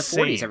like in the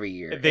 40s every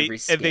year. They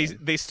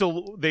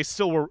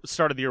still were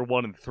started the year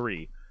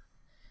 1-3.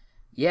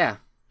 Yeah,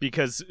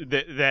 because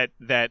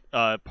that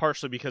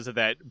partially because of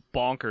that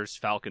bonkers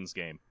Falcons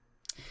game.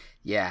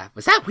 Yeah,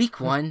 was that week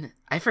 1?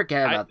 I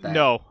forget about that.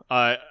 No,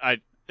 I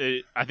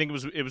think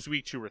it was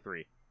week 2 or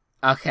 3.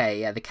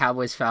 Okay, yeah, the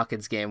Cowboys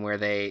Falcons game where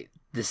they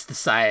just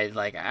decided,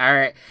 like, all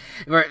right,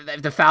 where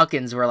the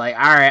Falcons were like,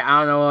 all right, I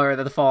don't know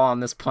whether to fall on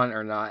this punt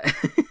or not.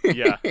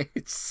 Yeah,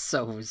 it's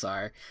so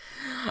bizarre.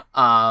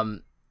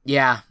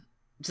 Yeah,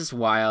 just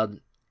wild.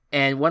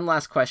 And one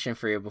last question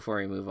for you before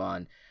we move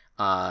on.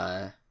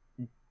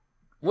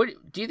 What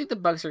do you think the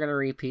Bucs are going to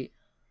repeat?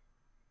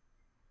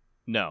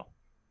 No.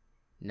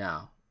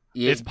 Yeah,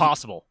 it's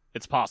possible.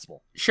 It's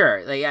possible.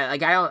 Sure. Like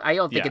I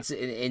don't think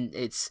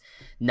it's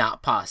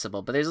not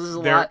possible. But there's a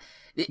lot.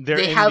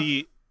 They have.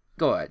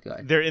 Go ahead.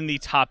 They're in the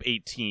top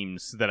 8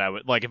 teams that I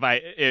would like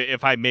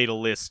if I made a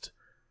list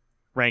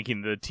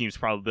ranking the team's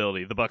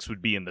probability. The Bucs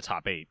would be in the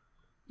top 8.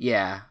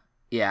 Yeah.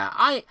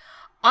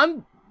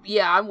 I'm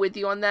with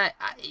you on that.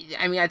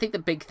 I mean, I think the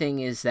big thing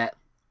is that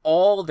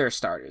all their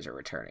starters are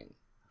returning.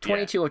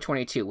 22 of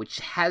 22, which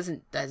has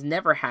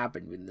never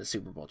happened with the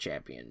Super Bowl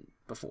champion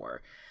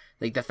before.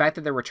 Like, the fact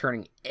that they're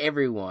returning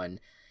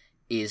everyone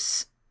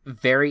is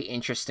very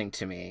interesting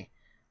to me.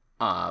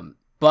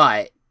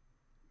 But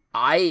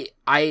I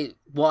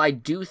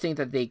do think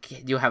that they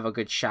do have a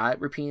good shot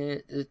at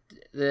repeating it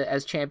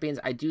as champions.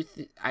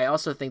 I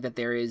also think that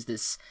there is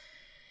this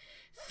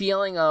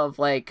feeling of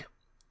like,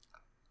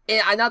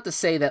 and not to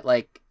say that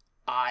like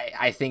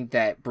I think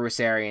that Bruce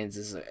Arians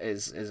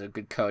is a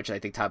good coach. I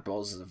think Todd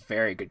Bowles is a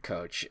very good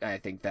coach. I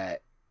think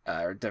that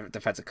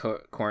defensive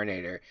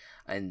coordinator,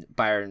 and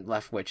Byron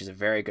Leftwich is a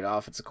very good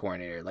offensive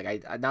coordinator.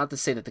 Like I not to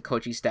say that the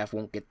coaching staff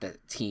won't get the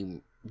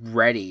team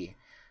ready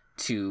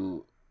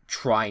to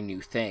try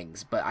new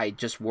things, but I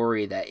just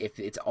worry that if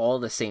it's all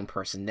the same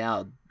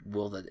personnel,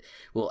 will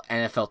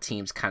NFL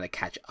teams kind of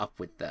catch up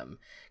with them?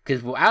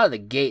 Because out of the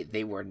gate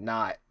they were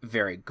not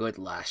very good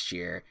last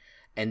year,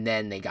 and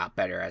then they got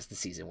better as the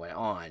season went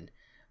on.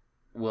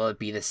 Will it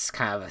be this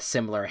kind of a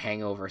similar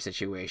hangover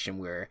situation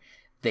where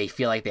they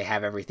feel like they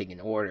have everything in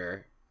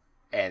order,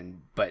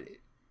 but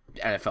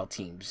NFL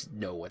teams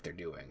know what they're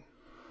doing?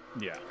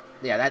 Yeah.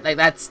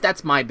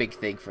 That's my big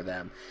thing for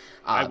them.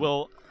 I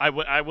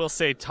will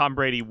say Tom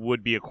Brady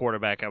would be a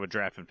quarterback I would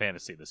draft in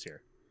fantasy this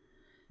year,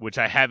 which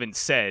I haven't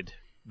said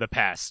the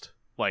past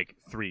like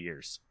 3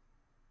 years.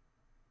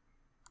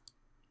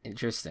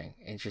 Interesting.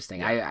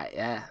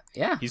 Yeah.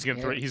 He's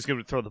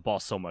gonna throw the ball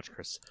so much,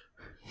 Chris.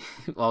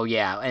 Well,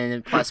 yeah,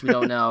 and plus we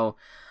don't know.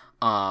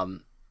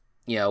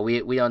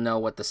 We don't know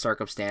what the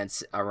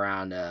circumstance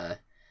around I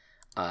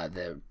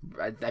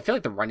feel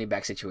like the running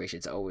back situation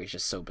is always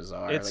just so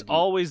bizarre. It's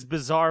always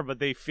bizarre, but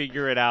they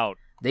figure it out.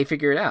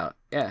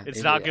 Yeah.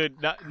 It's not good.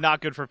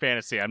 Not good for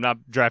fantasy. I'm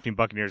not drafting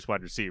Buccaneers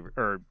wide receiver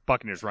or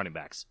Buccaneers running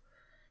backs.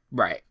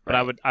 Right. But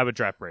I would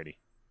draft Brady.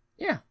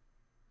 Yeah.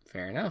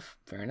 Fair enough.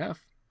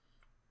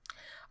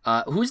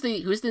 Who's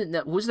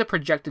the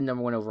projected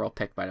number 1 overall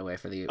pick, by the way,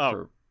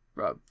 for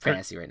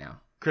fantasy right now?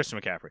 Christian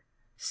McCaffrey.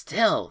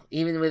 Still,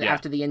 even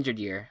after the injured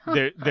year.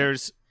 Huh.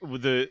 There's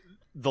the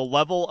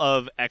level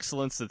of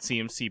excellence that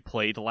CMC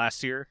played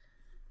last year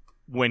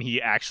when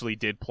he actually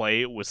did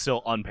play was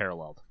still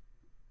unparalleled.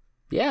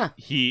 Yeah.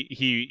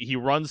 He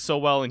runs so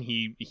well and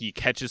he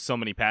catches so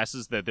many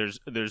passes that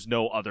there's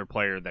no other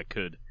player that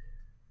could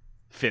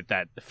fit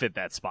that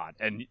spot.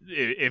 And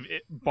if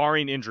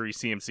barring injury,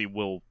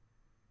 CMC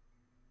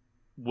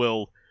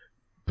will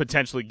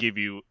potentially give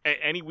you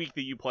any week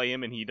that you play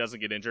him and he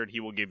doesn't get injured, he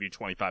will give you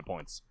 25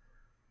 points.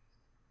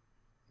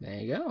 There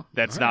you go.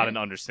 That's not an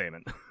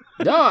understatement.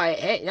 No,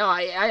 I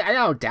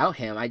don't doubt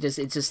him.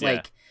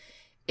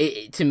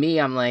 To me,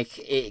 I'm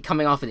like,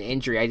 coming off an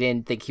injury, I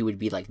didn't think he would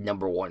be like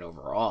number 1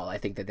 overall. I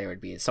think that there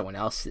would be someone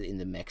else in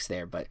the mix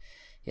there, but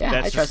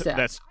yeah, I trust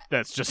that.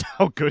 That's just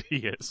how good he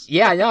is.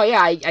 Yeah, no,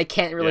 yeah, I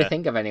can't really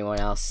think of anyone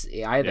else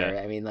either.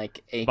 Yeah. I mean,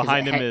 like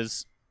behind him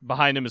is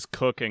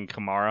Cook and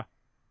Kamara.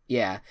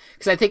 Yeah,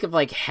 because I think of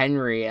like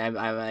Henry. I'm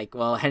like,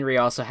 well, Henry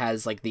also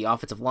has like the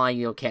offensive line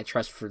you can't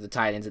trust for the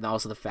tight ends, and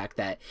also the fact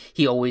that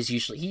he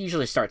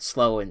usually starts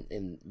slow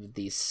in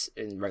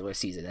regular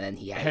season, and then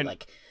he had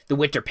like the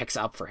winter picks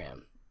up for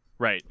him.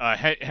 Right.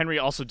 Henry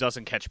also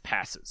doesn't catch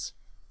passes.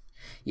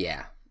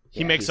 Yeah.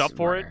 He makes up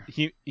for it.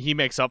 He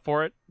makes up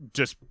for it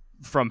just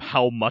from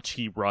how much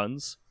he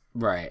runs.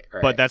 Right.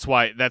 But that's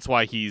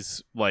why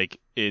he's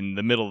like in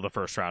the middle of the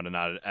first round and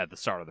not at the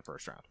start of the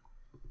first round.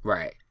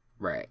 Right.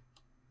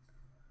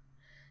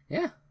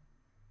 Yeah.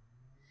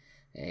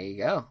 There you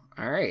go.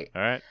 All right.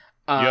 You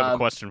have a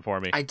question for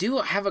me. I do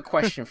have a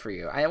question for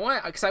you. I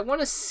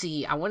want to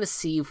see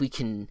if we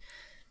can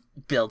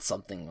build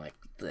something like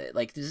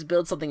just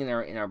build something in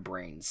our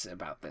brains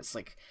about this.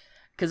 Like,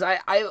 because I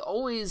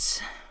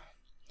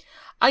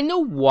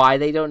know why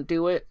they don't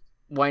do it.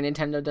 Why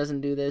Nintendo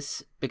doesn't do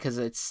this, because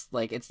it's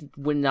like it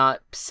would not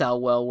sell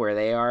well where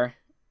they are.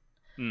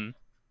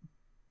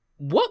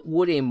 What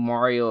would a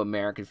Mario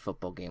American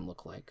football game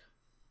look like?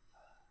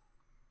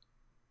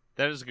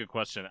 That is a good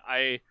question.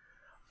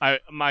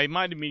 My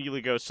mind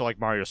immediately goes to like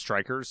Mario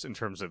Strikers in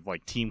terms of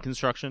like team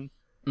construction,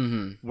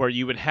 where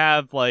you would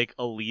have like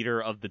a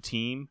leader of the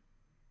team,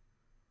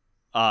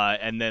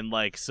 and then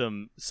like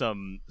some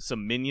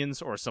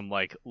minions or some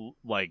like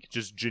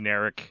just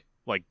generic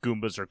like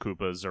Goombas or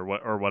Koopas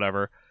or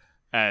whatever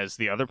as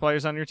the other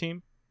players on your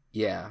team.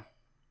 Yeah,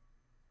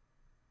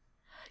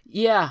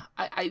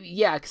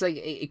 because like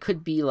it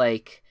could be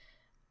like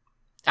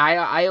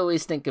I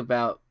always think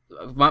about.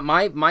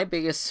 My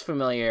biggest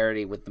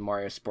familiarity with the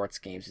Mario sports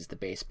games is the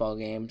baseball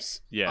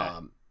games.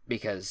 Yeah.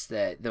 Because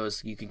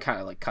those you can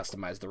kind of like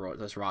customize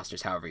those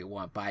rosters however you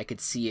want. But I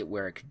could see it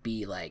where it could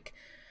be like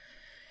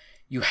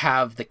you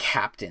have the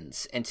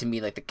captains, and to me,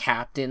 like the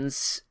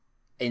captains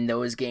in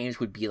those games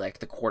would be like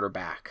the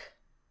quarterback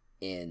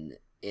in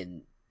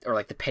or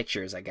like the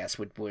pitchers, I guess,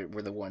 were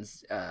the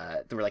ones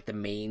that were like the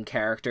main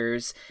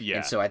characters. Yeah.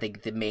 And so I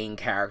think the main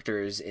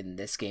characters in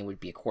this game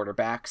would be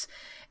quarterbacks.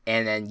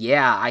 And then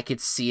I could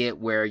see it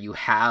where you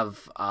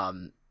have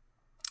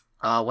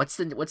what's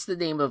the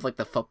name of like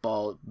the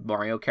football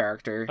Mario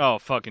character? Oh,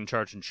 fucking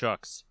Charging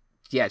Chucks.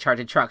 Yeah,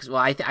 Charging Trucks.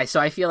 Well, I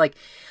feel like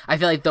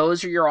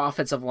those are your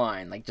offensive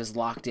line, like just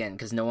locked in,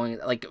 because no one,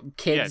 like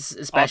kids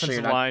especially,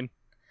 offensive line.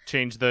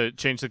 Change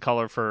the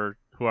color for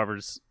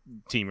whoever's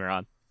team you're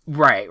on.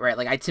 Right.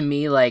 Like to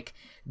me, like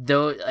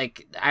though,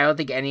 like, I don't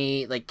think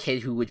any like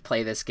kid who would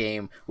play this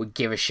game would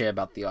give a shit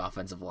about the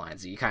offensive line.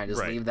 So you kind of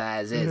just leave that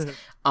as is.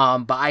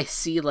 But I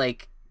see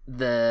like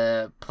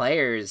the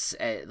players,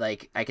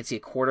 like I could see a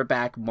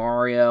quarterback,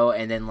 Mario,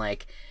 and then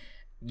like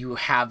you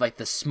have like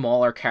the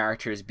smaller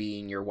characters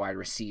being your wide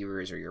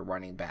receivers or your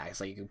running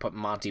backs. Like you can put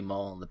Monty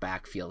Mole in the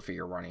backfield for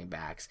your running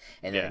backs,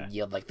 and then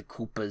you have like the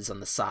Koopas on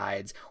the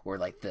sides, or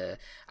like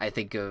I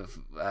think of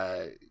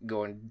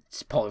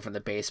pulling from the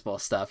baseball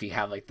stuff. You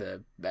have like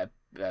the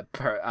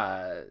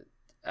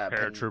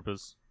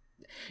paratroopers.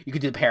 You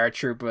could do the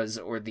paratroopers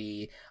or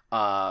the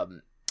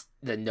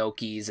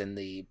Nokis and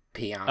the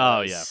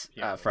pianos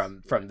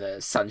from the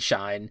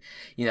Sunshine.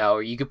 You know,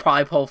 you could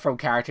probably pull from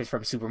characters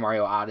from Super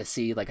Mario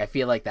Odyssey. Like I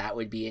feel like that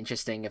would be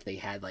interesting if they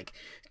had like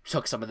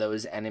took some of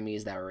those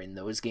enemies that were in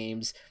those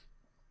games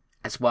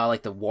as well,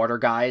 like the water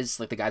guys,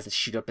 like the guys that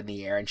shoot up in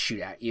the air and shoot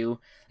at you.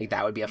 Like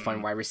that would be a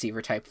fun wide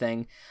receiver type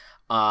thing.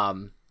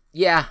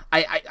 Yeah,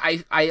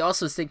 I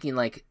also was thinking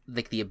like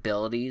the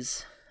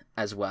abilities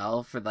as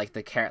well for like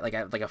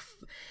the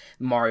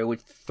Mario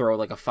would throw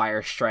like a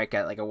fire strike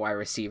at like a wide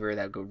receiver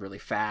that would go really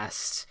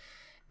fast,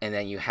 and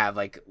then you have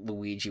like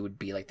Luigi would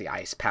be like the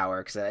ice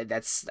power, because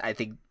that's, I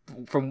think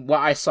from what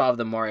I saw of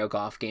the Mario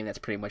Golf game, that's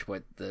pretty much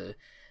what the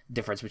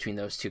difference between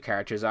those two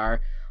characters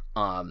are.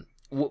 Can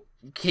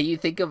you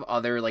think of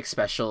other like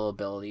special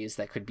abilities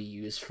that could be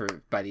used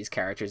by these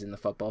characters in the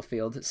football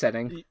field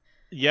setting?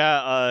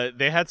 Yeah,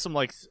 they had some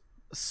like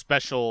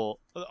special.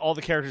 All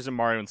the characters in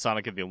Mario and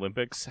Sonic at the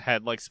Olympics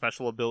had like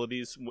special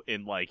abilities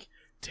in like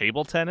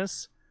table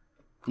tennis.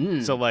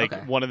 So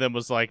like one of them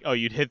was like, oh,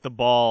 you'd hit the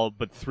ball,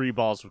 but 3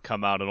 balls would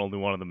come out, and only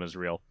one of them is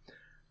real.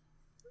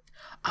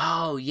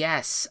 Oh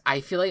yes, I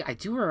feel like I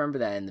do remember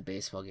that in the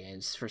baseball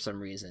games for some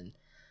reason.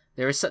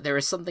 There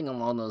was something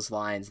along those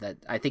lines that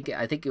I think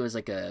it was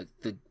like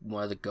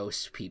one of the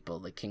ghost people,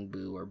 like King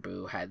Boo or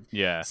Boo, had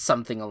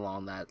something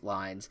along that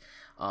lines.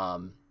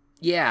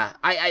 Yeah,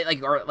 I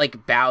like, or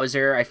like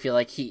Bowser. I feel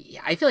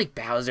like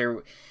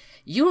Bowser.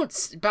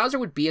 Bowser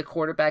would be a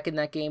quarterback in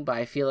that game, but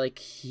I feel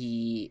like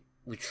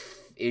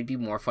it'd be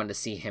more fun to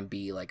see him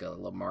be like a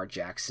Lamar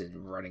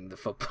Jackson running the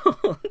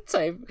football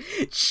type,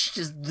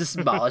 just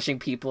demolishing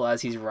people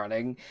as he's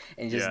running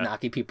and just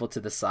knocking people to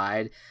the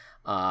side.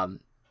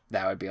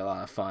 That would be a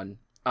lot of fun.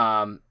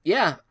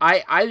 Yeah,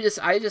 I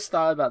just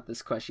thought about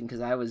this question because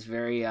I was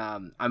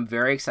I'm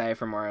very excited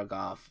for Mario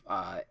Golf,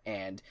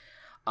 and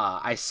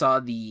I saw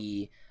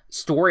the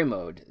story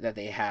mode that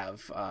they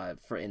have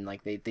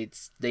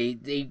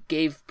they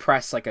gave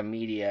press like a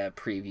media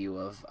preview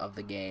of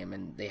the game,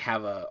 and they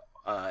have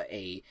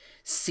a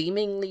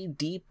seemingly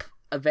deep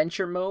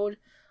adventure mode,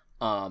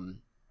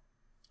 and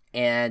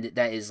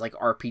that is like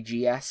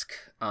RPG-esque,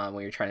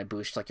 when you're trying to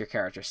boost like your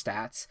character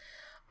stats,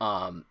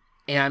 and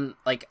I'm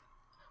like,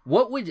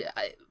 what would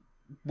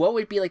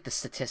be like the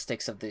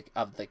statistics of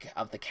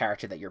the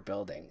character that you're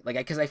building? Like,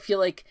 because I feel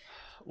like,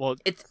 well,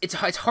 it's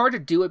hard to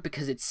do it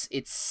because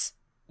it's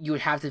you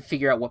would have to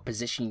figure out what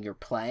position you're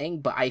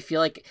playing, but I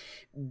feel like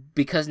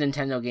because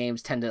Nintendo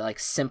games tend to like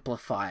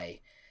simplify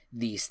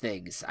these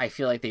things, I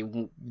feel like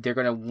they're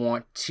gonna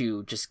want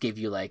to just give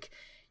you like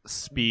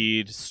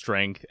speed,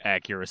 strength,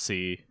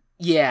 accuracy.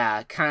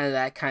 Yeah, kind of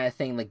that kind of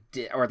thing, like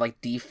or like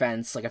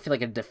defense. Like I feel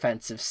like a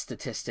defensive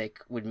statistic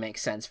would make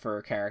sense for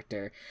a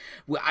character.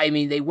 I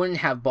mean, they wouldn't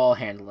have ball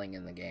handling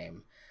in the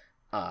game.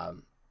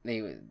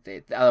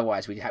 They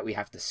otherwise we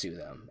have to sue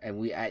them, and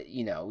we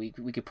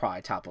could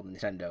probably topple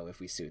Nintendo if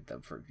we sued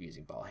them for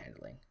using ball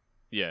handling.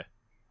 Yeah,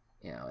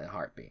 in a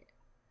heartbeat.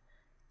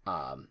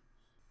 All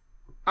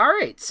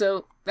right,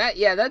 so that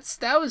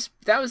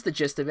was the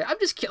gist of it. I'm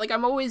just like,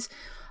 I'm always.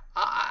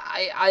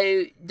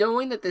 I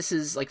knowing that this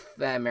is like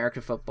that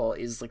American football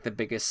is like the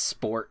biggest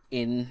sport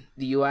in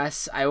the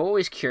US, I'm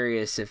always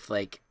curious if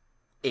like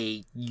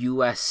a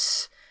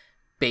US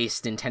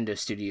based Nintendo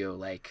studio,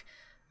 like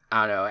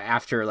I don't know,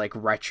 after like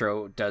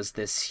Retro does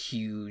this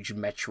huge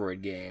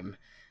Metroid game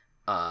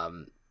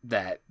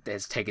that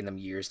has taken them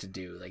years to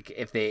do, like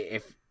if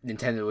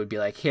Nintendo would be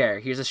like,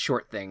 here's a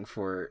short thing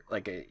for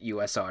like a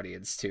US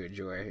audience to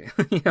enjoy.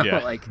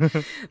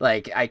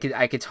 Like I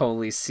could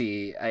totally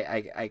see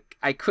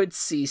I could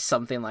see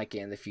something like it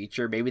in the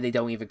future. Maybe they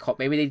don't even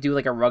maybe they do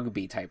like a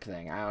rugby type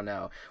thing, I don't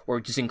know, or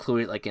just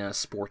include it like in a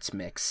sports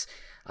mix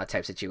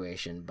type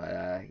situation.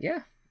 But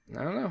yeah,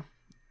 I don't know,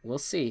 we'll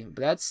see.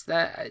 But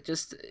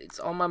it's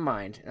on my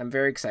mind. I'm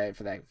very excited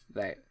for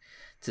that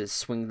to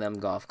swing them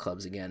golf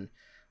clubs again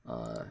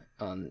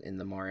in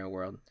the Mario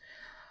world.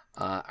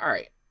 All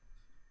right,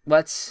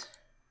 let's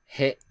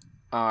hit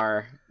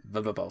our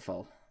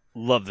Bofo.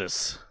 Love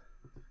this.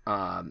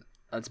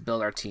 Let's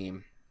build our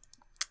team.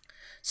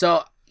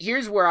 So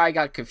here's where I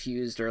got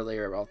confused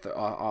earlier about the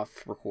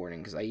off recording,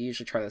 because I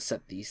usually try to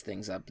set these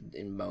things up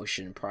in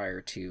motion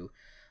prior to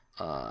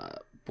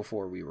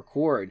before we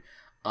record.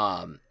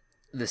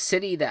 The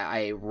city that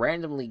I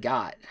randomly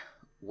got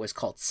was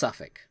called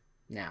Suffolk.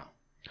 Now,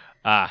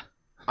 I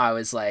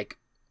was like,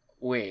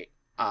 wait,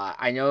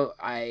 I know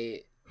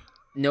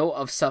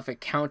of Suffolk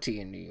County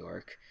in New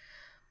York,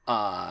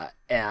 And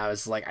I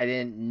was like, I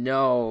didn't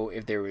know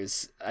there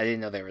was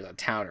a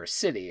town or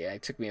city.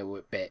 It took me a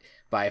bit,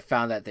 but I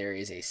found that there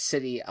is a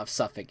city of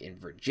Suffolk in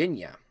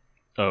Virginia.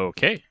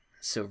 Okay.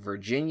 So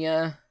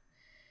Virginia,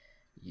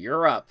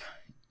 Europe,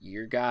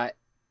 the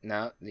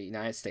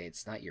United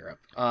States, not Europe.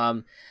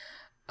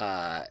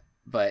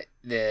 But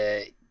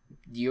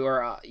you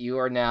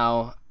are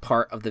now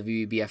part of the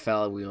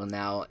VBFL. We will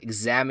now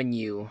examine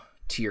you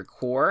to your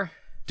core.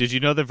 Did you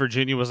know that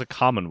Virginia was a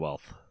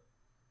commonwealth?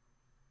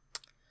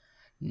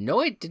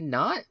 No, I did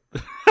not.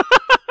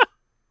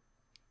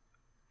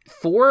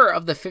 4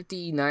 of the 50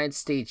 United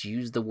States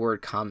use the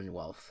word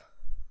commonwealth.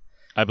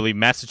 I believe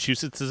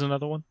Massachusetts is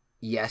another one.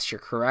 Yes, you're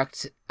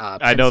correct.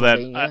 I know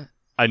that.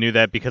 I knew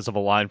that because of a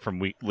line from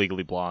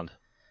Legally Blonde.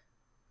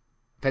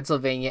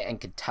 Pennsylvania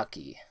and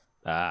Kentucky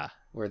are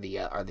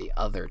the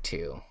other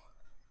 2.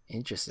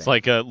 Interesting. It's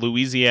like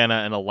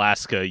Louisiana and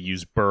Alaska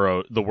use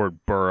the word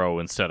borough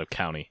instead of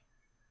county.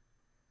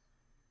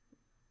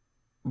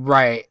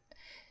 Right.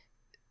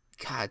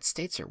 God,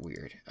 states are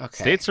weird.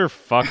 Okay. States are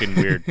fucking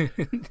weird.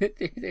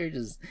 they're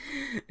just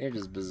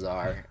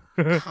bizarre.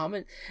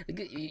 Common,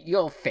 you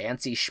all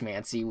fancy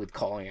schmancy with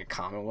calling it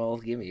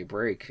Commonwealth. Give me a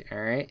break, all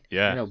right?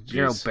 Yeah,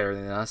 you're no better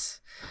than us.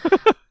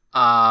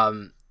 All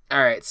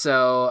right.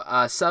 So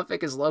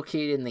Suffolk is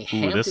located in the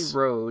Hampton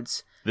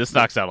Roads. This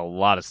knocks out a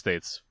lot of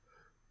states.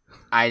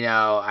 I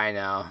know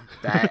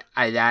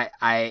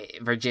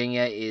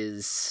Virginia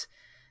is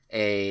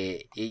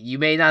you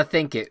may not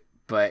think it,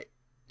 but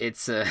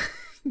it's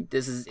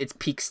it's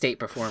peak state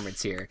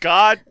performance here.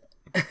 God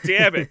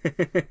damn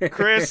it.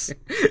 Chris.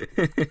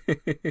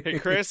 Hey,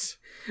 Chris.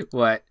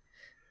 What?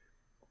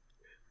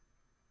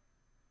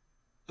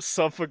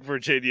 Suffolk,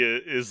 Virginia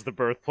is the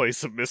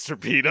birthplace of Mr.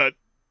 Peanut.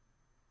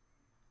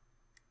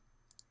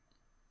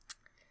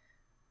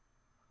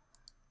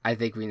 I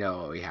think we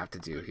know what we have to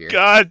do here.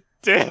 God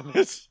damn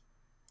it.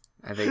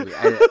 I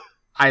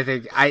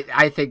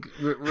think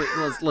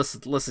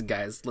listen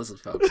guys, listen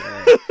folks. All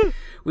right.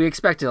 We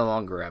expected a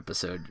longer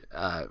episode,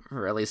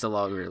 or at least a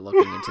longer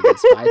looking into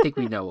this, but I think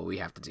we know what we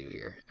have to do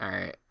here. All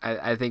right.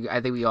 I think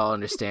we all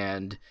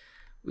understand.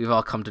 We've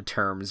all come to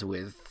terms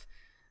with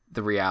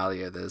the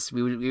reality of this.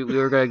 We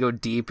were going to go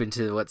deep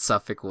into what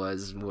Suffolk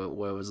was and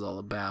what it was all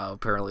about.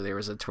 Apparently there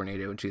was a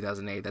tornado in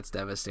 2008. That's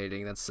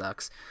devastating. That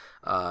sucks.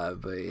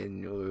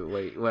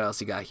 Wait, what else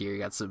you got here? You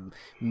got some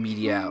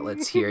media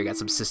outlets here. You got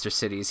some sister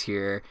cities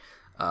here.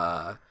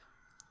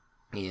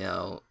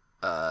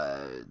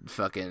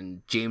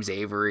 Fucking James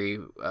Avery,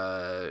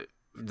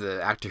 the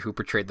actor who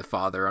portrayed the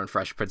father on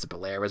Fresh Prince of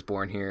Bel-Air, was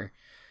born here.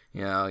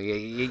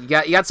 You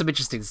got some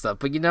interesting stuff,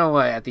 but you know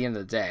what? At the end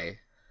of the day,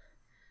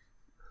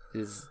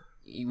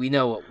 we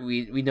know what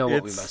we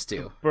must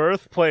do.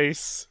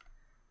 Birthplace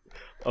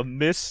of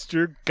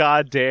Mr.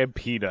 Goddamn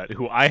Peanut,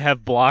 who I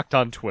have blocked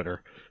on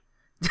Twitter.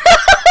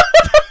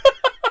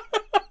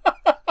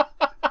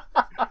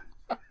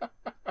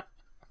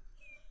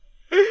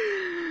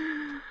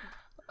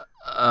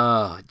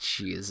 Oh,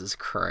 Jesus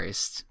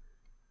Christ.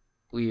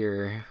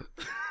 Well,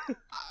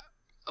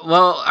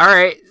 all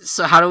right.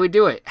 So how do we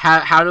do it?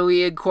 How do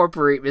we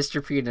incorporate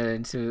Mr. Peanut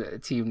into a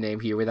team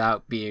name here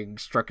without being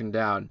struck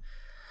down?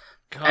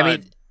 God. I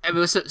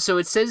mean, so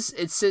it says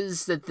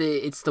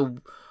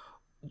that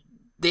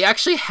they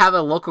actually have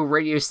a local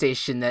radio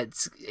station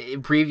that's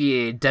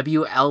abbreviated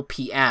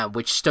WLPM,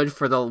 which stood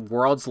for the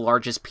world's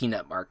largest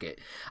peanut market.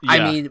 Yeah.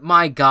 I mean,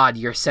 my God,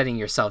 you're setting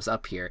yourselves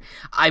up here.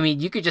 I mean,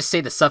 you could just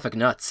say the Suffolk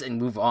Nuts and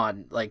move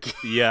on. Like,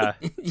 yeah,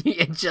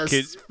 and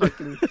just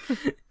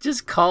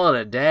call it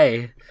a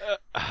day.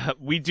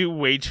 We do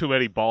way too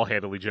many ball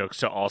handling jokes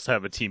to also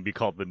have a team be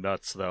called the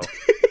Nuts, though.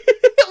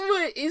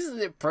 Isn't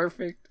it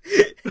perfect?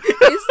 Isn't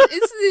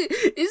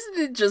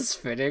it just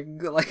fitting?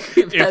 Like,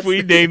 if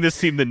we name this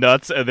team the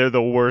Nuts and they're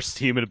the worst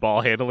team in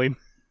ball handling.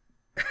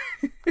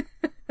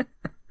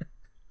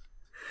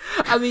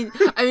 I mean,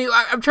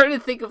 I'm trying to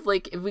think of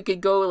like if we could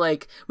go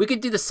like we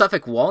could do the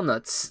Suffolk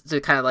Walnuts to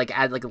kind of like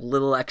add like a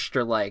little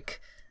extra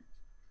like,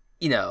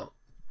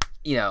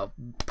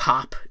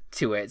 pop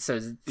to it. So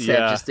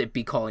instead of just it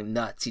be calling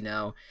nuts, we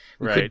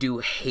could do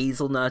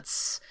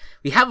hazelnuts.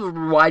 We have a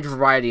wide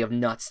variety of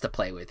nuts to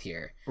play with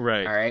here.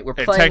 Right. All right. We're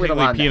playing with a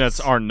lot of peanuts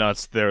nuts. aren't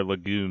nuts; they're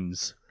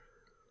legumes.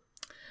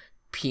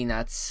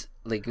 Peanuts,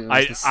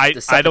 legumes.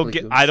 I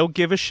don't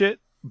give a shit,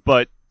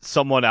 but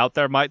someone out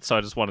there might. So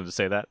I just wanted to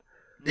say that.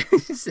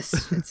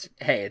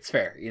 Hey, it's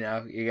fair. You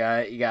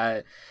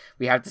got.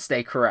 We have to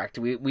stay correct.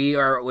 We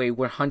are a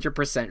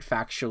 100%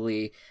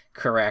 factually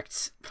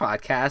correct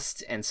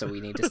podcast, and so we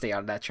need to stay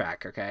on that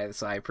track. Okay,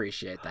 so I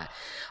appreciate that.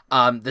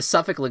 The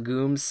Suffolk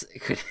legumes.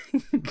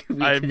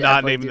 I'm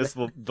not naming this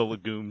the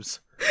legumes.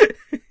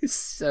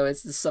 So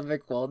it's the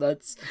Suffolk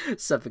walnuts,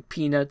 Suffolk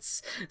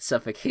peanuts,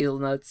 Suffolk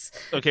hazelnuts.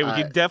 Okay, we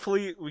can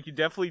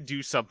definitely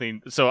do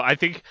something. So I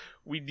think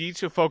we need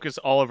to focus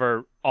all of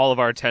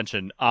our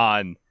attention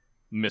on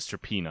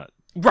Mr. Peanut.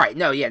 Right.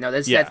 No.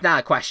 That's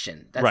not a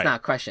question. That's not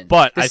a question.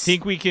 But I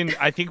think we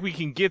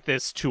can get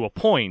this to a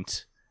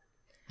point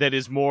that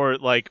is more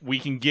like we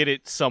can get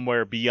it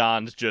somewhere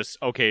beyond just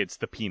okay. It's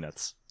the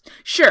peanuts.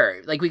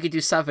 Sure, like we could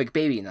do Suffolk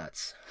baby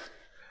nuts.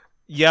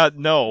 Yeah,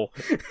 no.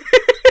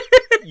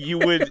 you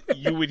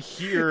would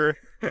hear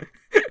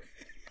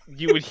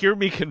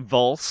me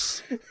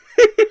convulse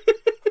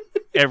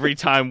every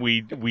time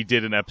we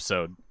did an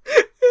episode.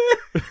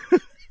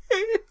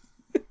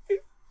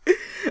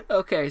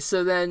 Okay,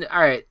 so then,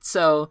 all right,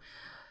 so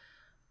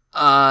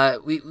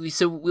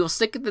we'll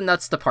stick at the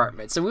nuts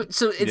department. So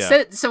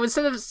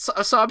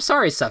I'm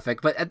sorry,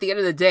 Suffolk, but at the end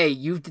of the day,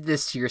 you did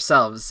this to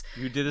yourselves.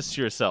 You did this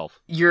to yourself.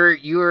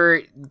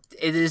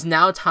 It is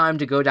now time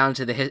to go down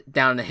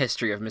the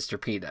history of Mr.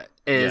 Peanut.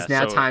 It is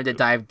now time to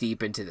dive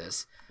deep into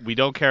this. We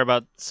don't care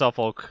about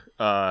Suffolk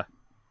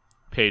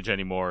page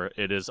anymore.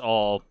 It is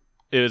all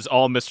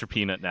Mr.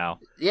 Peanut now.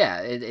 Yeah,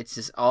 it's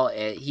just all.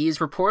 He is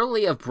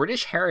reportedly of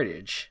British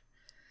heritage.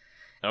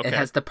 Okay. It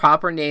has the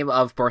proper name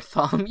of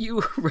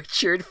Bartholomew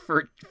Richard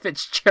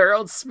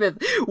Fitzgerald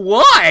Smith.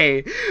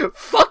 Why?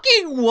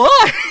 Fucking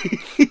why?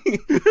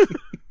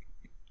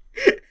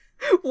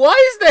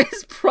 Why is that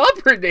his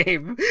proper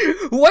name?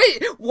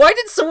 Why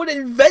did someone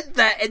invent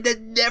that and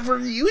then never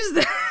use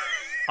that?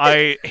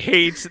 I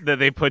hate that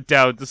they put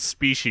down the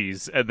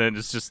species and then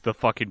it's just the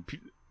fucking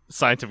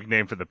scientific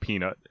name for the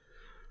peanut.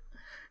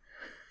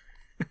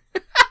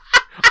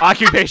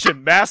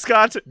 Occupation: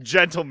 mascot,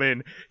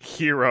 gentleman,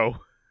 hero.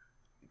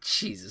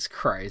 Jesus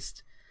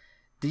Christ.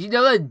 Did you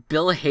know that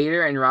Bill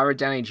Hader and Robert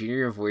Downey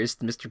Jr.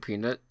 voiced Mr.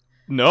 Peanut?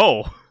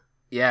 No.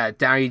 Yeah,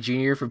 Downey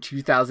Jr. from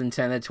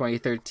 2010 to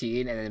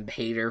 2013, and then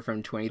Hader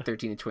from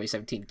 2013 to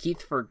 2017.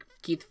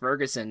 Keith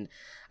Ferguson,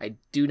 I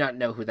do not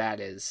know who that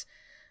is.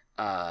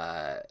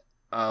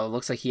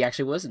 Looks like he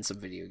actually was in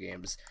some video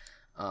games.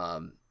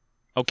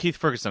 Keith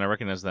Ferguson, I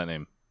recognize that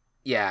name.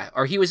 Yeah,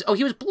 or he was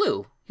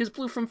Blue. He was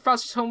Blue from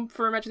Foster's Home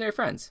for Imaginary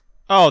Friends.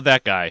 Oh,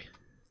 that guy.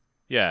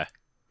 Yeah.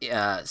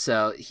 Yeah,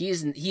 so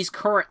he's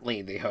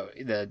currently the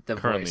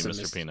voice of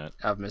Mr. Peanut.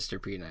 Of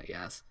Mr. Peanut,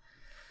 yes.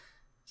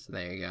 So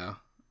there you go.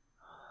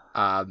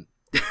 I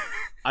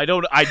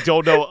don't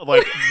know.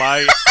 Like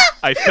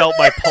I felt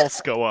my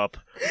pulse go up.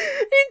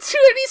 In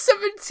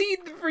 2017,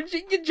 the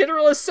Virginia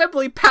General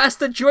Assembly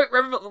passed a joint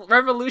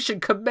resolution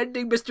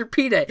commending Mr.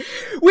 Peanut,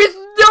 with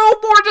no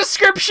more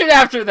description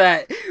after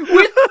that,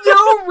 with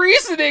no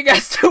reasoning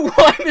as to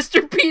why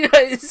Mr. Peanut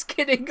is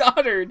getting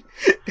honored.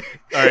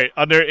 All right,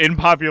 in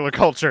popular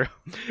culture,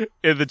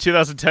 in the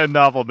 2010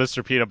 novel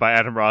Mr. Peanut by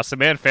Adam Ross, a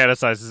man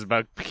fantasizes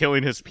about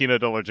killing his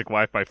peanut allergic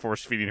wife by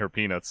force feeding her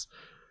peanuts.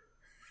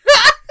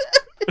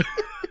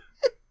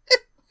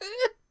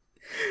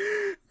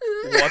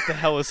 What the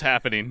hell is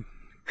happening?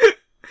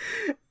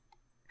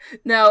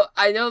 Now,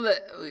 I know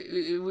that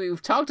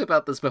we've talked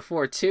about this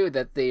before, too,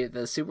 that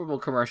the Super Bowl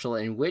commercial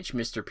in which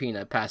Mr.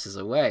 Peanut passes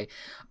away,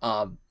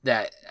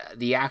 that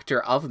the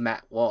actor of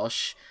Matt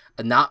Walsh,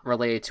 not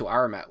related to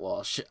our Matt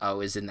Walsh,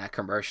 is in that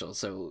commercial.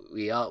 So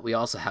we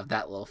also have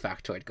that little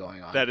factoid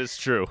going on. That is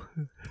true.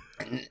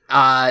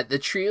 The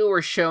trio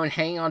were shown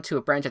hanging onto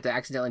a branch after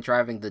accidentally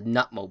driving the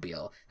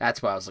Nutmobile.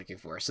 That's what I was looking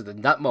for. So the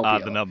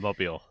Nutmobile. The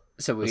Nutmobile.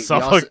 So we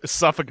Suffolk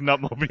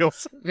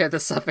Nutmobiles. We have the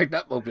Suffolk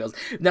Nutmobiles.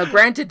 Now,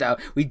 granted, though,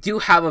 we do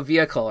have a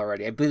vehicle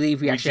already. I believe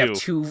we actually have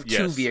two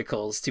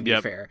vehicles, to be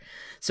fair.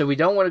 So we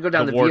don't want to go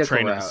down the war vehicle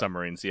training route.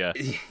 submarines, yeah.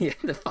 Yeah,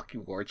 the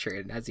fucking war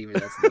training. That's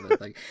another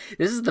thing.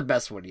 This is the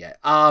best one yet.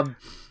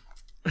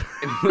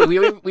 We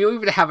don't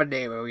even have a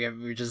name.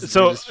 We just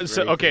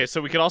okay. So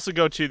we can also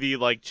go to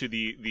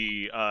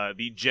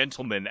the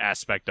gentleman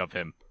aspect of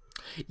him.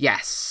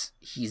 Yes,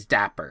 he's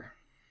dapper.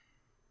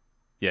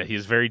 Yeah, he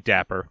is very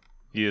dapper.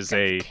 He is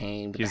a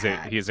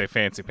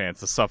fancy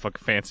pants, a Suffolk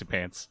fancy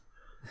pants.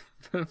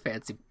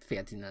 fancy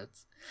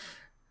nuts.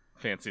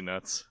 Fancy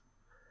nuts.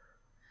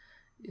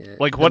 Yeah.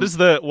 Like what is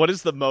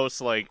the most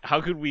like how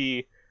could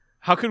we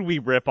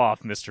rip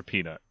off Mr.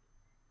 Peanut?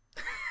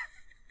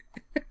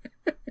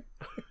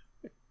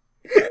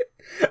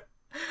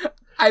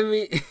 I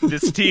mean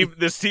this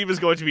team is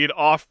going to be an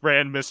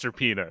off-brand Mr.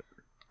 Peanut.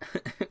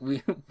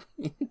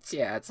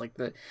 It's like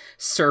the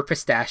Sir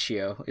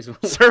Pistachio is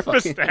what Sir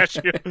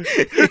Pistachio.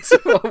 It's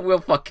what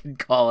we'll fucking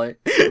call it.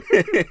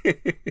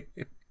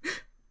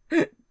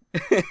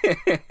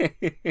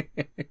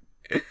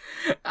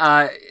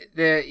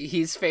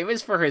 He's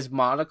famous for his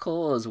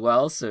monocle as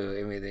well. So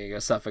I mean, there you go,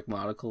 Suffolk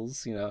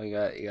monocles. You know, you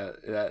got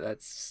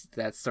that's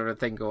that sort of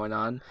thing going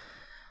on.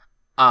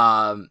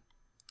 I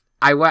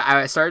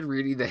started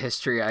reading the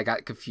history. I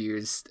got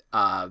confused.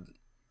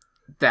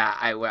 That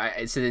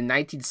I said in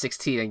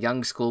 1916, a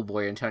young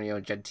schoolboy, Antonio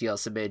Gentile,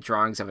 submitted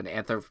drawings of an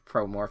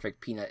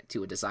anthropomorphic peanut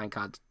to a design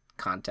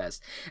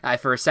contest.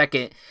 For a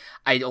second,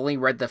 I only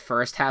read the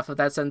first half of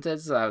that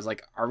sentence. I was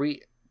like,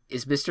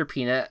 is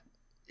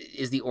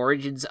the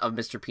origins of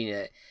Mr.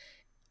 Peanut,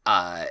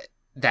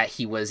 that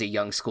he was a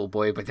young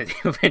schoolboy by the name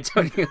of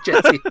Antonio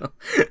Gentile?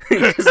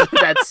 Because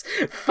that's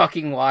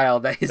fucking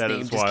wild that his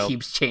name just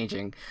keeps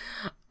changing.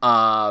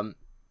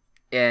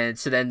 And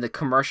so then the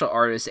commercial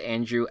artist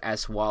Andrew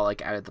S.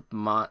 Wallach added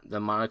the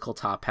monocle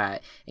top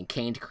hat and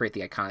cane to create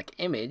the iconic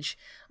image.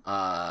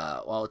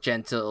 while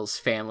Gentle's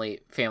family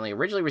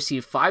originally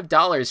received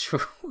 $5 for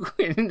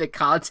winning the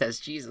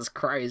contest. Jesus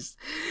Christ,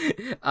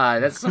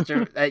 that's such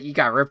a you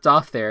got ripped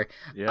off there.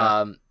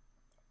 Yeah.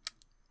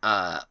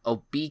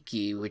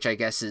 Obiki, which I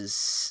guess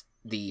is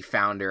the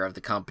founder of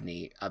the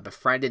company,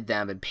 befriended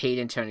them and paid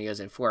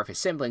Antonio's and 4 of his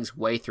siblings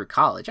way through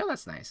college. Oh,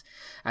 that's nice.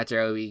 After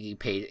Obiki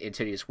paid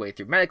Antonio's way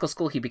through medical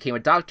school, he became a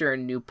doctor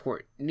in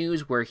Newport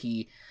News, where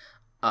he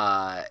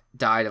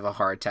died of a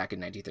heart attack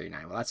in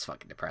 1939. Well, that's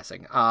fucking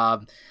depressing.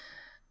 I'm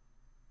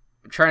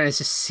trying to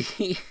just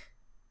see.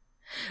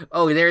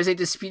 Oh, there is a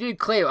disputed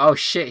claim. Oh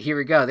shit, here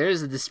we go. There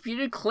is a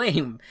disputed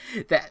claim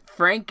that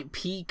Frank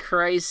P.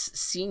 Kreis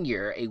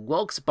Sr., a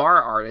Wilkes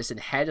Barre artist and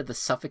head of the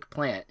Suffolk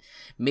plant,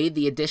 made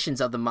the additions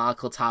of the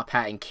monocle, top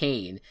hat, and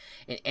cane,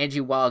 and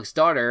Andrew Wallach's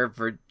daughter,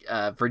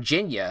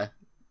 Virginia,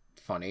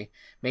 funny,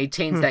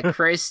 maintains that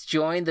Kreis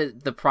joined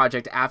the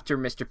project after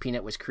Mr.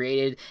 Peanut was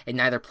created, and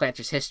neither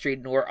Planter's history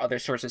nor other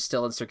sources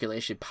still in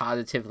circulation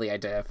positively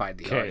identified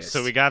the artist.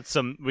 So we got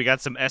some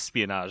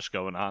espionage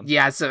going on.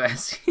 Yeah, so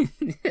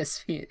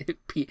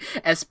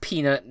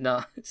Peanut.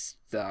 No,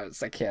 I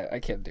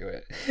can't do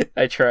it.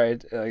 I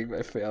tried. I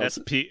failed.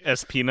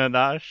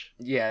 Espionage.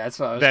 Yeah, that's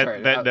what I was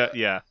trying.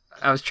 Yeah.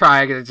 I was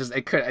trying, and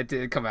it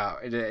didn't come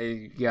out.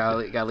 You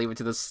gotta leave it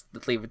to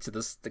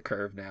the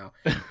curve now.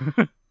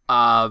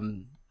 All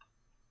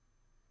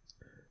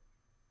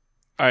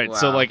right, wow.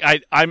 So like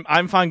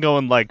I'm fine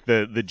going like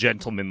the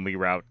gentlemanly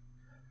route.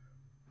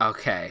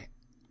 Okay,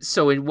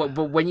 so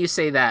but when you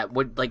say that,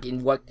 what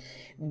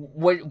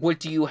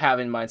do you have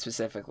in mind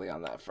specifically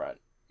on that front?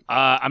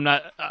 I'm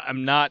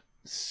not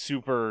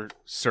super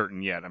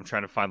certain yet. I'm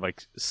trying to find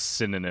like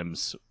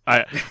synonyms.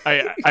 I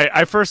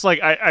first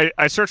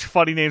I searched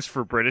funny names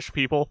for British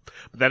people,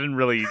 but that didn't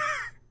really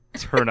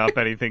turn up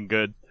anything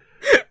good.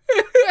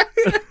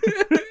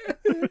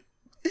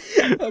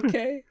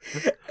 Okay,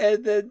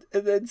 and then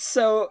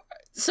so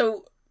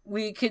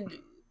I'm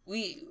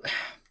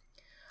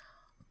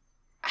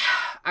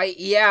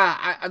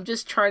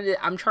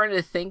trying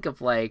to think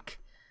of like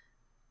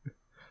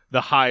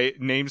the high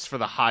names for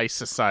the high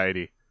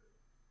society.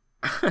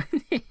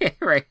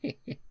 Right.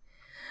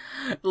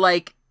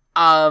 Like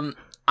I'm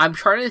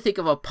trying to think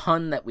of a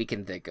pun that we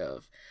can think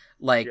of.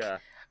 Like, yeah.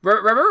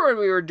 Remember when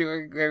we were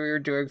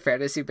doing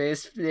fantasy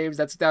based names?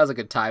 That was a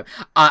good time.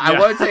 I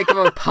want to think of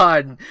a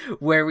pun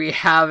where we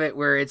have it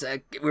where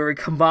we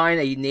combine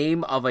a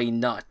name of a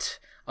nut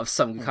of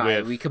some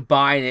kind. We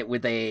combine it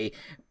with a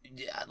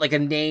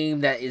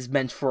name that is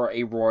meant for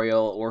a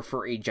royal or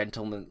for a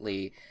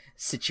gentlemanly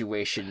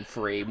situation,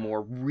 for a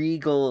more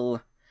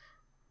regal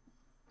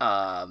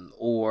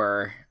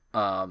or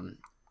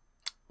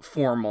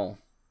formal,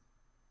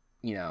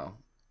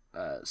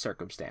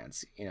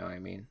 circumstance. You know what I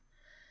mean?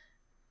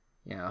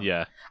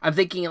 Yeah. I'm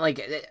thinking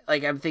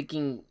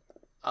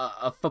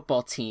a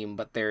football team,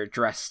 but they're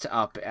dressed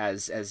up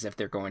as if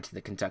they're going to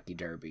the Kentucky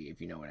Derby,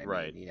 if you know what I mean.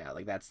 Right. Yeah,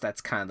 like that's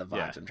kind of the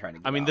vibes I'm trying to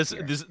get. I mean,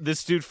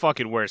 this dude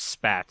fucking wears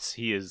spats.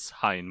 He is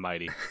high and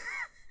mighty.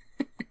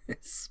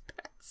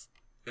 Spats.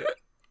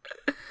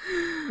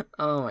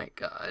 Oh my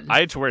god.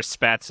 I had to wear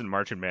spats in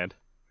marching band.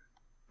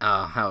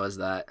 Oh, how was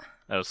that?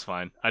 That was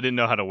fine. I didn't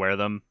know how to wear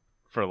them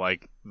for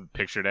like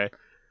picture day.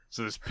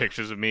 So there's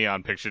pictures of me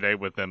on picture day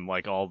with them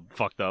like all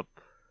fucked up.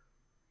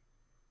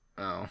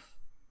 Oh.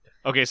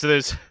 Okay, so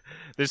there's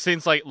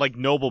things like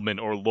noblemen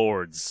or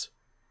lords.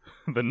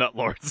 The nut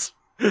lords.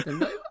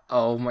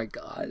 Oh my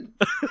god.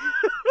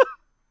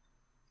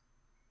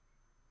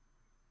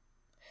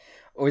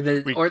 Or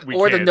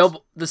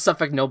the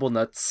Suffolk noble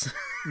nuts.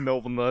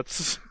 Noble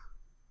nuts.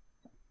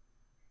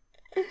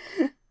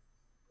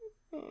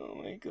 Oh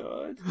my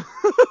god.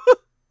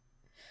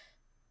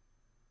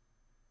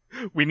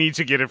 We need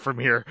to get it from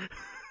here.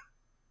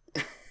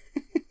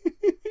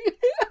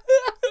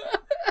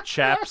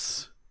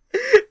 Chaps.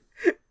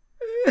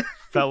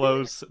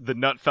 Fellows. The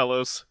nut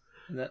fellows.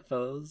 Nut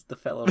fellows. The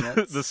fellow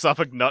nuts. The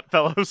Suffolk nut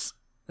fellows.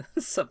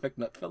 Suffolk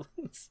nut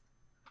fellows.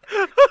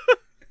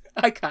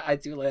 I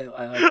do like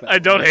that. I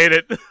don't hate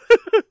it.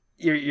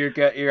 You're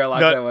good. You're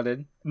allowed that one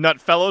in.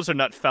 Nut fellows or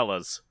nut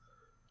fellas?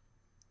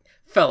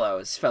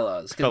 Fellows.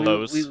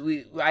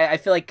 We I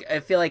feel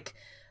like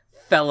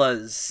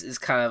fellas is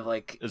kind of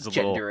like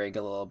gendering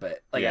a little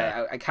bit. Like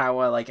I kind of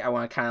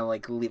want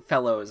to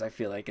fellows. I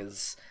feel like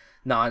is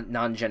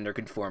non-gender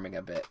conforming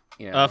a bit.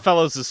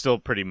 Fellows is still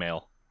pretty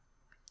male.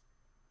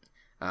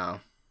 Oh,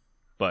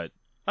 but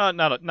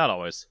not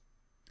always.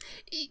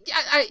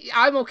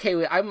 I'm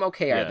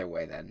okay either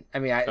way. Then I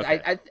mean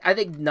I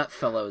think nut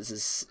fellows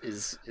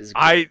is great.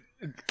 I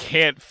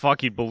can't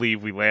fucking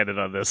believe we landed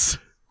on this.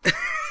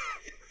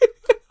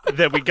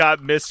 That we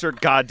got Mr.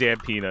 Goddamn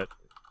Peanut.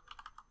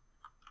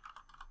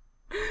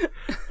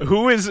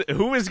 Who is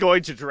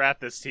going to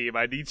draft this team?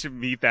 I need to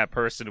meet that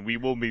person. We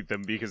will meet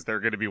them because they're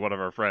going to be one of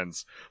our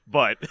friends.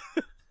 But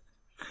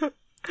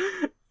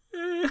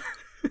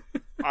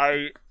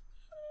I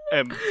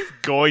am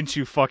going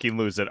to fucking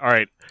lose it. All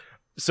right.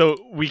 So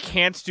we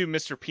can't do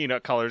Mr.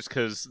 Peanut colors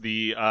because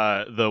the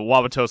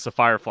Wauwatosa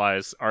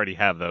Fireflies already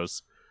have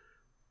those.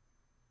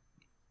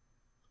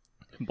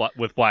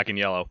 with black and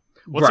yellow.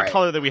 What's a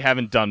color that we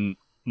haven't done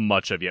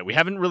much of yet? We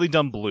haven't really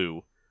done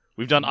blue.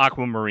 We've done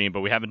aquamarine,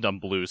 but we haven't done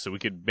blue, so we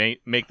could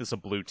make this a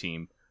blue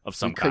team of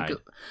some kind.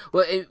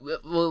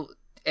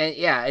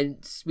 And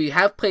we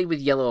have played with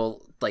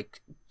yellow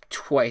like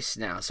twice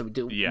now, so we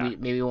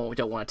maybe we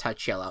don't want to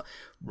touch yellow.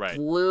 Right.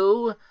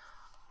 Blue.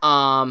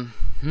 By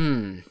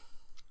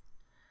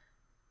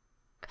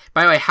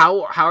the way,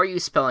 how are you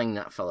spelling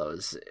that,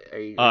 fellows? Are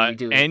you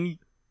doing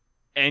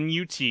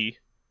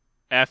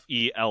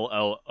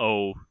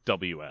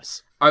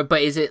NUTFELLOWS?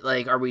 But is it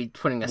like, are we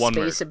putting a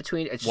space in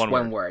between? It's just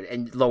one word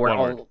and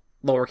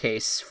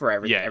lowercase for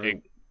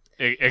every.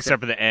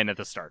 Except for the N at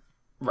the start.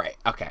 Right.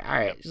 Okay. All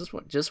right.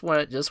 Yep. Just want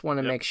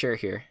to make sure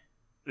here.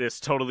 This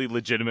totally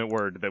legitimate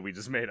word that we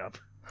just made up.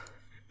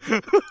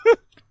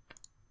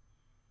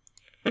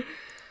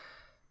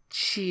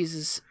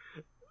 Jesus,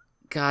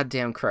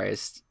 goddamn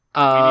Christ!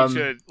 We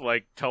need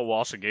to tell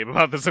Walsh and Gabe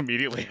about this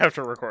immediately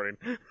after recording.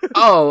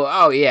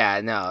 oh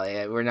yeah, no,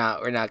 we're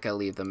not gonna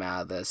leave them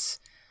out of this.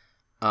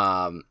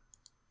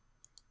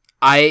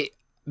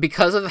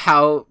 Because of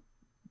how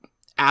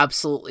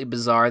absolutely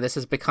bizarre this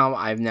has become,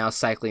 I'm now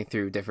cycling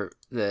through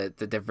the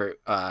different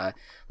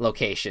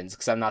locations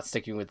because I'm not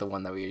sticking with the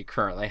one that we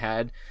currently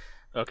had.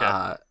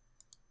 Okay.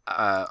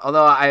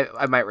 Although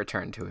I might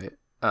return to it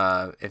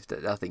if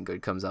nothing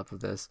good comes up of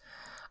this.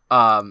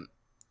 A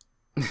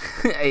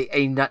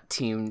nut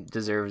team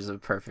deserves a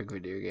perfect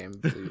video game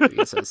to be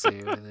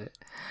associated with it.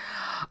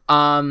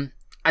 No,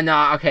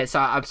 okay, so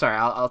I'm sorry.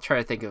 I'll try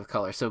to think of a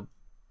color. So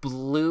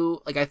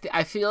blue,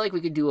 I feel like we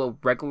could do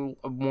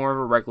more of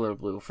a regular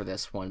blue for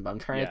this one, but I'm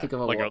trying to think of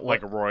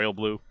like a royal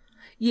blue.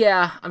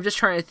 Yeah, I'm just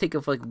trying to think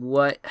of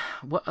what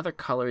other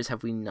colors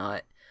have we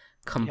not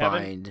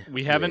combined.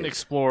 We haven't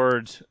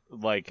explored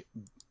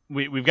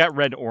we've got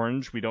red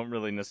orange. We don't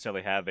really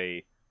necessarily have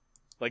a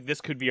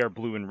this could be our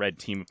blue and red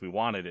team if we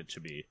wanted it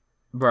to be.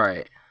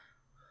 Right.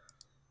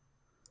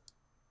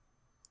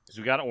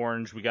 So we got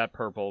orange, we got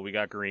purple, we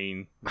got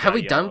green. Have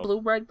we done blue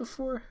red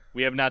before?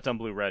 We have not done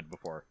blue red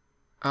before.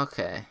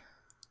 Okay.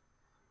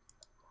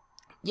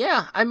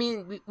 Yeah, I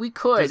mean we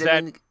could.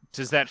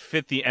 Does that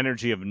fit the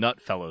energy of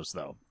Nut Fellows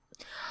though?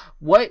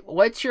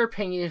 What's your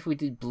opinion if we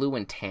did blue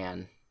and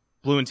tan?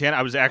 Blue and tan?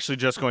 I was actually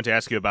just going to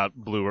ask you about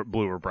blue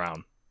or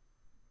brown.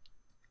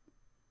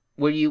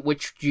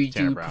 Which do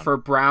you prefer,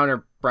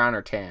 brown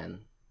or tan?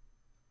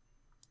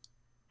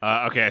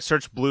 Okay, I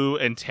searched blue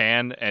and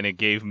tan, and it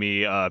gave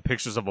me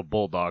pictures of a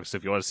bulldog. So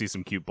if you want to see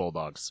some cute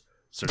bulldogs,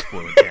 search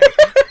blue and tan.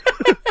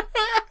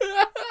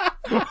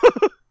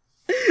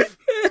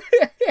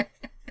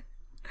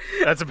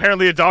 That's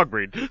apparently a dog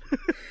breed.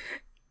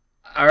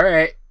 All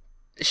right,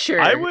 sure.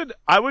 I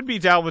would be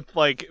down with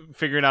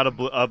figuring out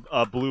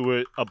a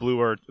blue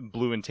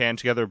and tan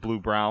together, blue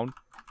brown,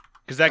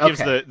 because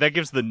that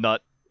gives the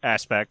nut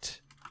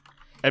aspect,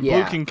 and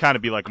blue can kind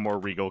of be a more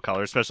regal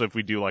color, especially if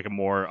we do a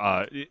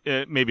more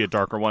maybe a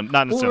darker one,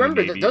 not necessarily. Well,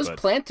 remember navy, those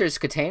planters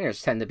containers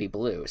tend to be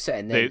blue, so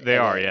they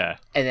are. And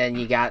then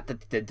you got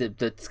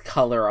the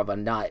color of a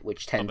nut,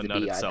 which tends to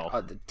be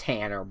the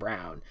tan or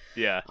brown.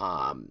 Yeah.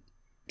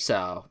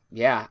 So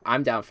yeah,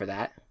 I'm down for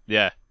that.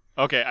 Yeah.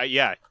 Okay.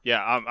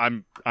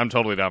 I'm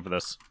totally down for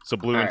this. So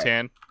blue and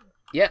tan.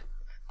 Yep.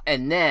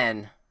 And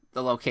then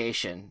the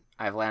location.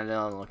 I've landed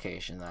on a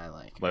location that I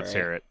like. Let's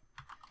hear it.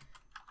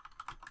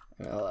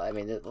 Well, I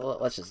mean,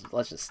 let's just.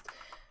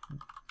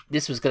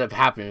 This was gonna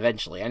happen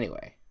eventually,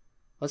 anyway.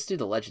 Let's do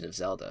the Legend of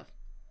Zelda.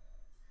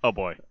 Oh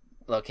boy.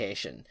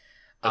 Location.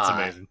 That's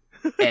amazing.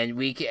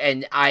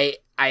 and I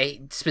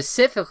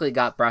specifically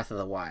got Breath of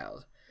the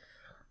Wild.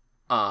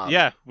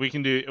 Yeah, we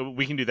can do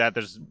that.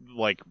 There's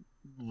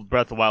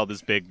Breath of the Wild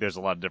is big. There's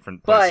a lot of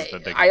different places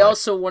that they can play.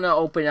 Also want to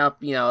open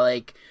up. We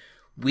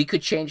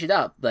could change it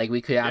up. We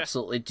could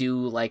absolutely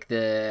do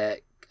the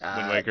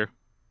Wind Waker.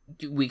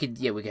 We could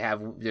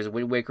have. There's a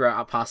Wind Waker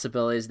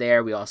possibilities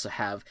there. We also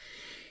have,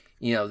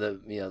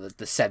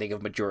 the setting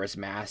of Majora's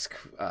Mask,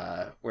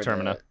 where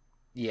Termina.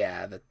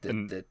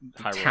 The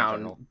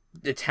town,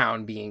 the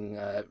town being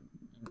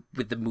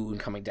with the moon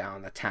coming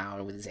down the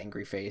town with his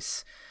angry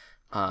face,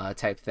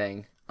 type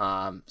thing.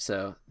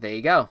 So there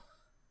you go.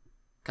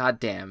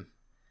 Goddamn.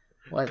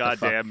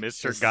 Goddamn,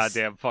 Mr.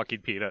 Goddamn fucking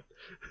Peanut.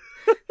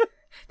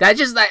 That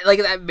just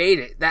that made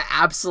it. That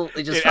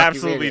absolutely just. It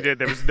absolutely did.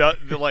 There was no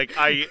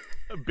I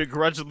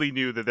begrudgingly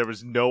knew that there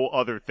was no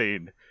other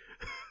thing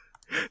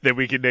that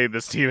we could name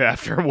this team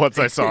after once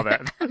I saw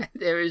that.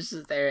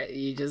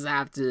 You just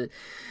have to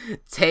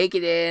take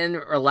it in,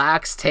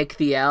 relax, take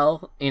the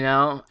L,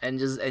 and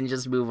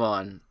just move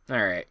on.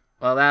 All right.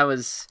 Well, that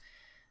was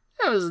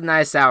a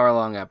nice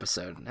hour-long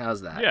episode.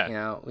 How's that?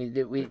 Yeah. We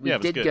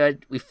did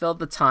good. We filled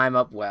the time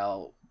up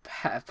well.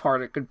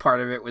 Good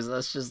part of it was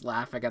us just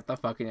laughing at the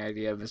fucking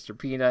idea of Mr.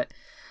 Peanut.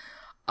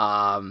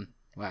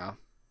 Wow.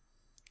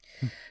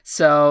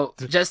 So,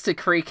 just to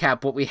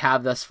recap what we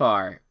have thus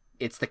far,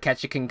 it's the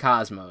Ketchikan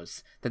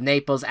Cosmos, the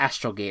Naples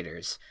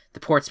Astrogators, the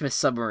Portsmouth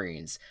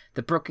Submarines,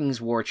 the Brookings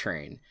War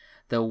Train,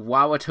 the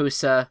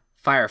Wauwatosa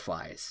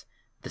Fireflies,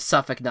 the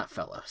Suffolk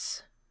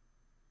Nutfellows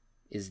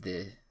is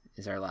the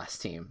is our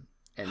last team.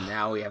 And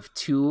now we have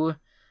 2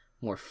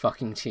 more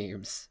fucking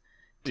teams.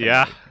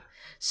 Yeah.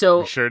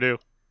 So we sure do.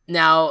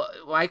 Now,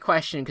 my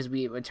question, because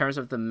in terms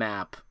of the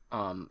map,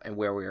 and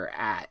where we are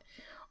at,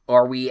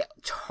 are we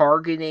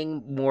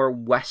targeting more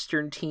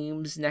Western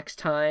teams next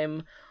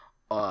time?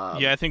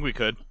 Yeah, I think we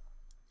could.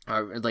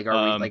 Are we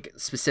like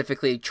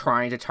specifically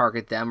trying to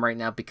target them right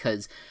now?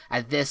 Because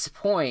at this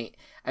point,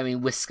 I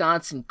mean,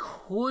 Wisconsin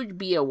could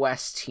be a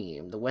West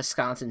team, the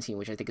Wisconsin team,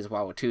 which I think is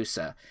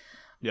Wauwatosa.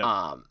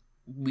 Yeah.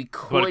 We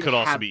could, but it could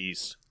also be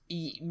East.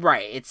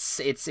 Right.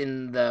 It's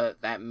in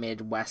that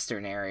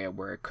Midwestern area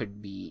where it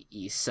could be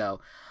East.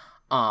 So,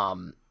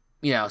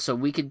 so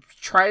we could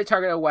try to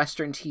target a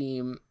Western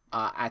team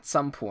at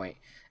some point,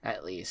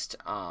 at least.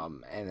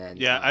 And then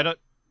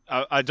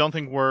I don't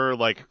think we're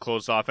like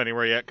closed off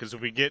anywhere yet, because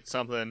if we get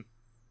something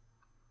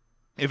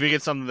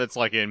that's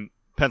like in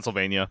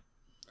Pennsylvania,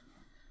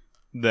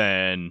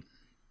 then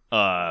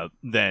that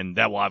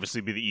will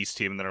obviously be the East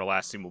team, and then our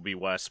last team will be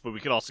West. But we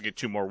could also get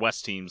 2 more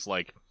West teams,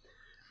 like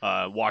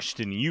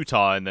Washington,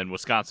 Utah, and then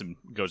Wisconsin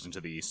goes into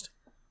the East.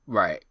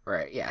 Right.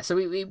 Yeah. So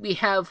we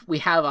have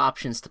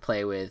options to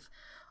play with.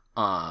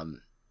 I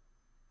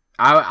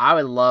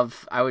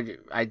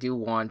do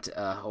want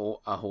a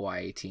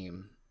Hawaii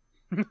team.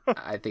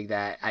 I think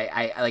that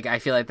I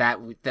feel like that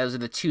those are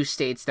the 2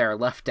 states that are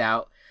left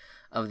out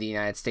of the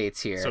United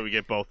States here. So we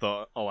get both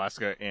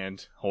Alaska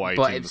and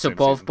Hawaii. So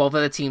both of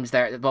the teams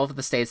there, both of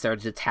the states that are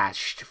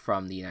detached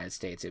from the United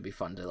States. It'd be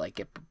fun to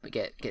like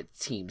get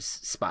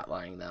teams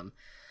spotlighting them.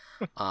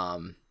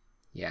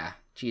 Yeah,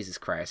 Jesus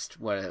Christ,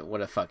 what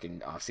a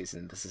fucking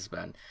offseason this has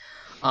been.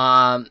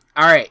 All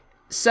right,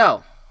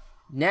 so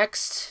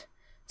next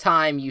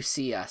time you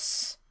see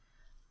us,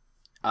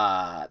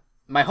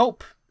 my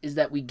hope is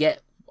that we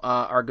get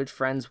our good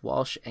friends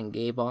Walsh and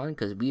Gabe on,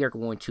 because we are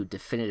going to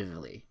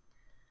definitively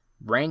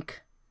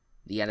rank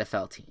the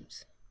NFL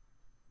teams.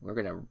 We're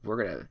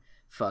gonna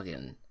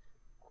fucking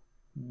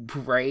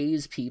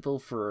praise people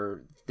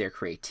for their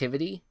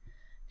creativity,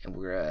 and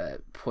we're gonna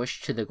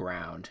push to the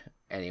ground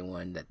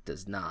anyone that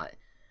does not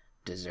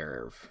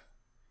deserve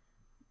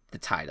the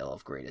title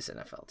of greatest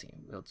NFL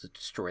team. We'll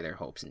destroy their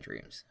hopes and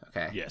dreams.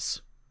 Okay.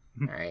 Yes.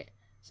 All right.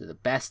 So the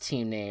best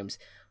team names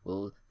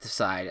will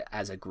decide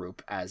as a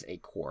group, as a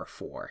core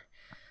 4.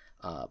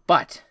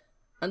 But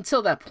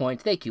until that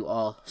point, thank you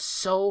all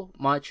so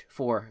much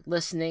for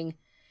listening,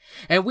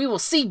 and we will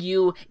see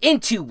you in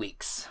 2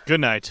 weeks. Good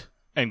night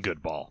and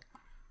good ball.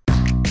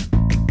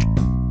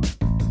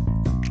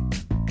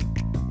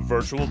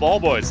 Virtual Ball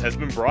Boys has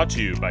been brought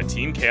to you by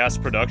Team Chaos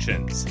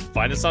Productions.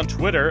 Find us on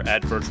Twitter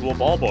at Virtual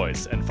Ball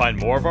Boys and find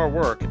more of our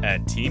work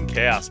at Team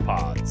Chaos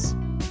Pods.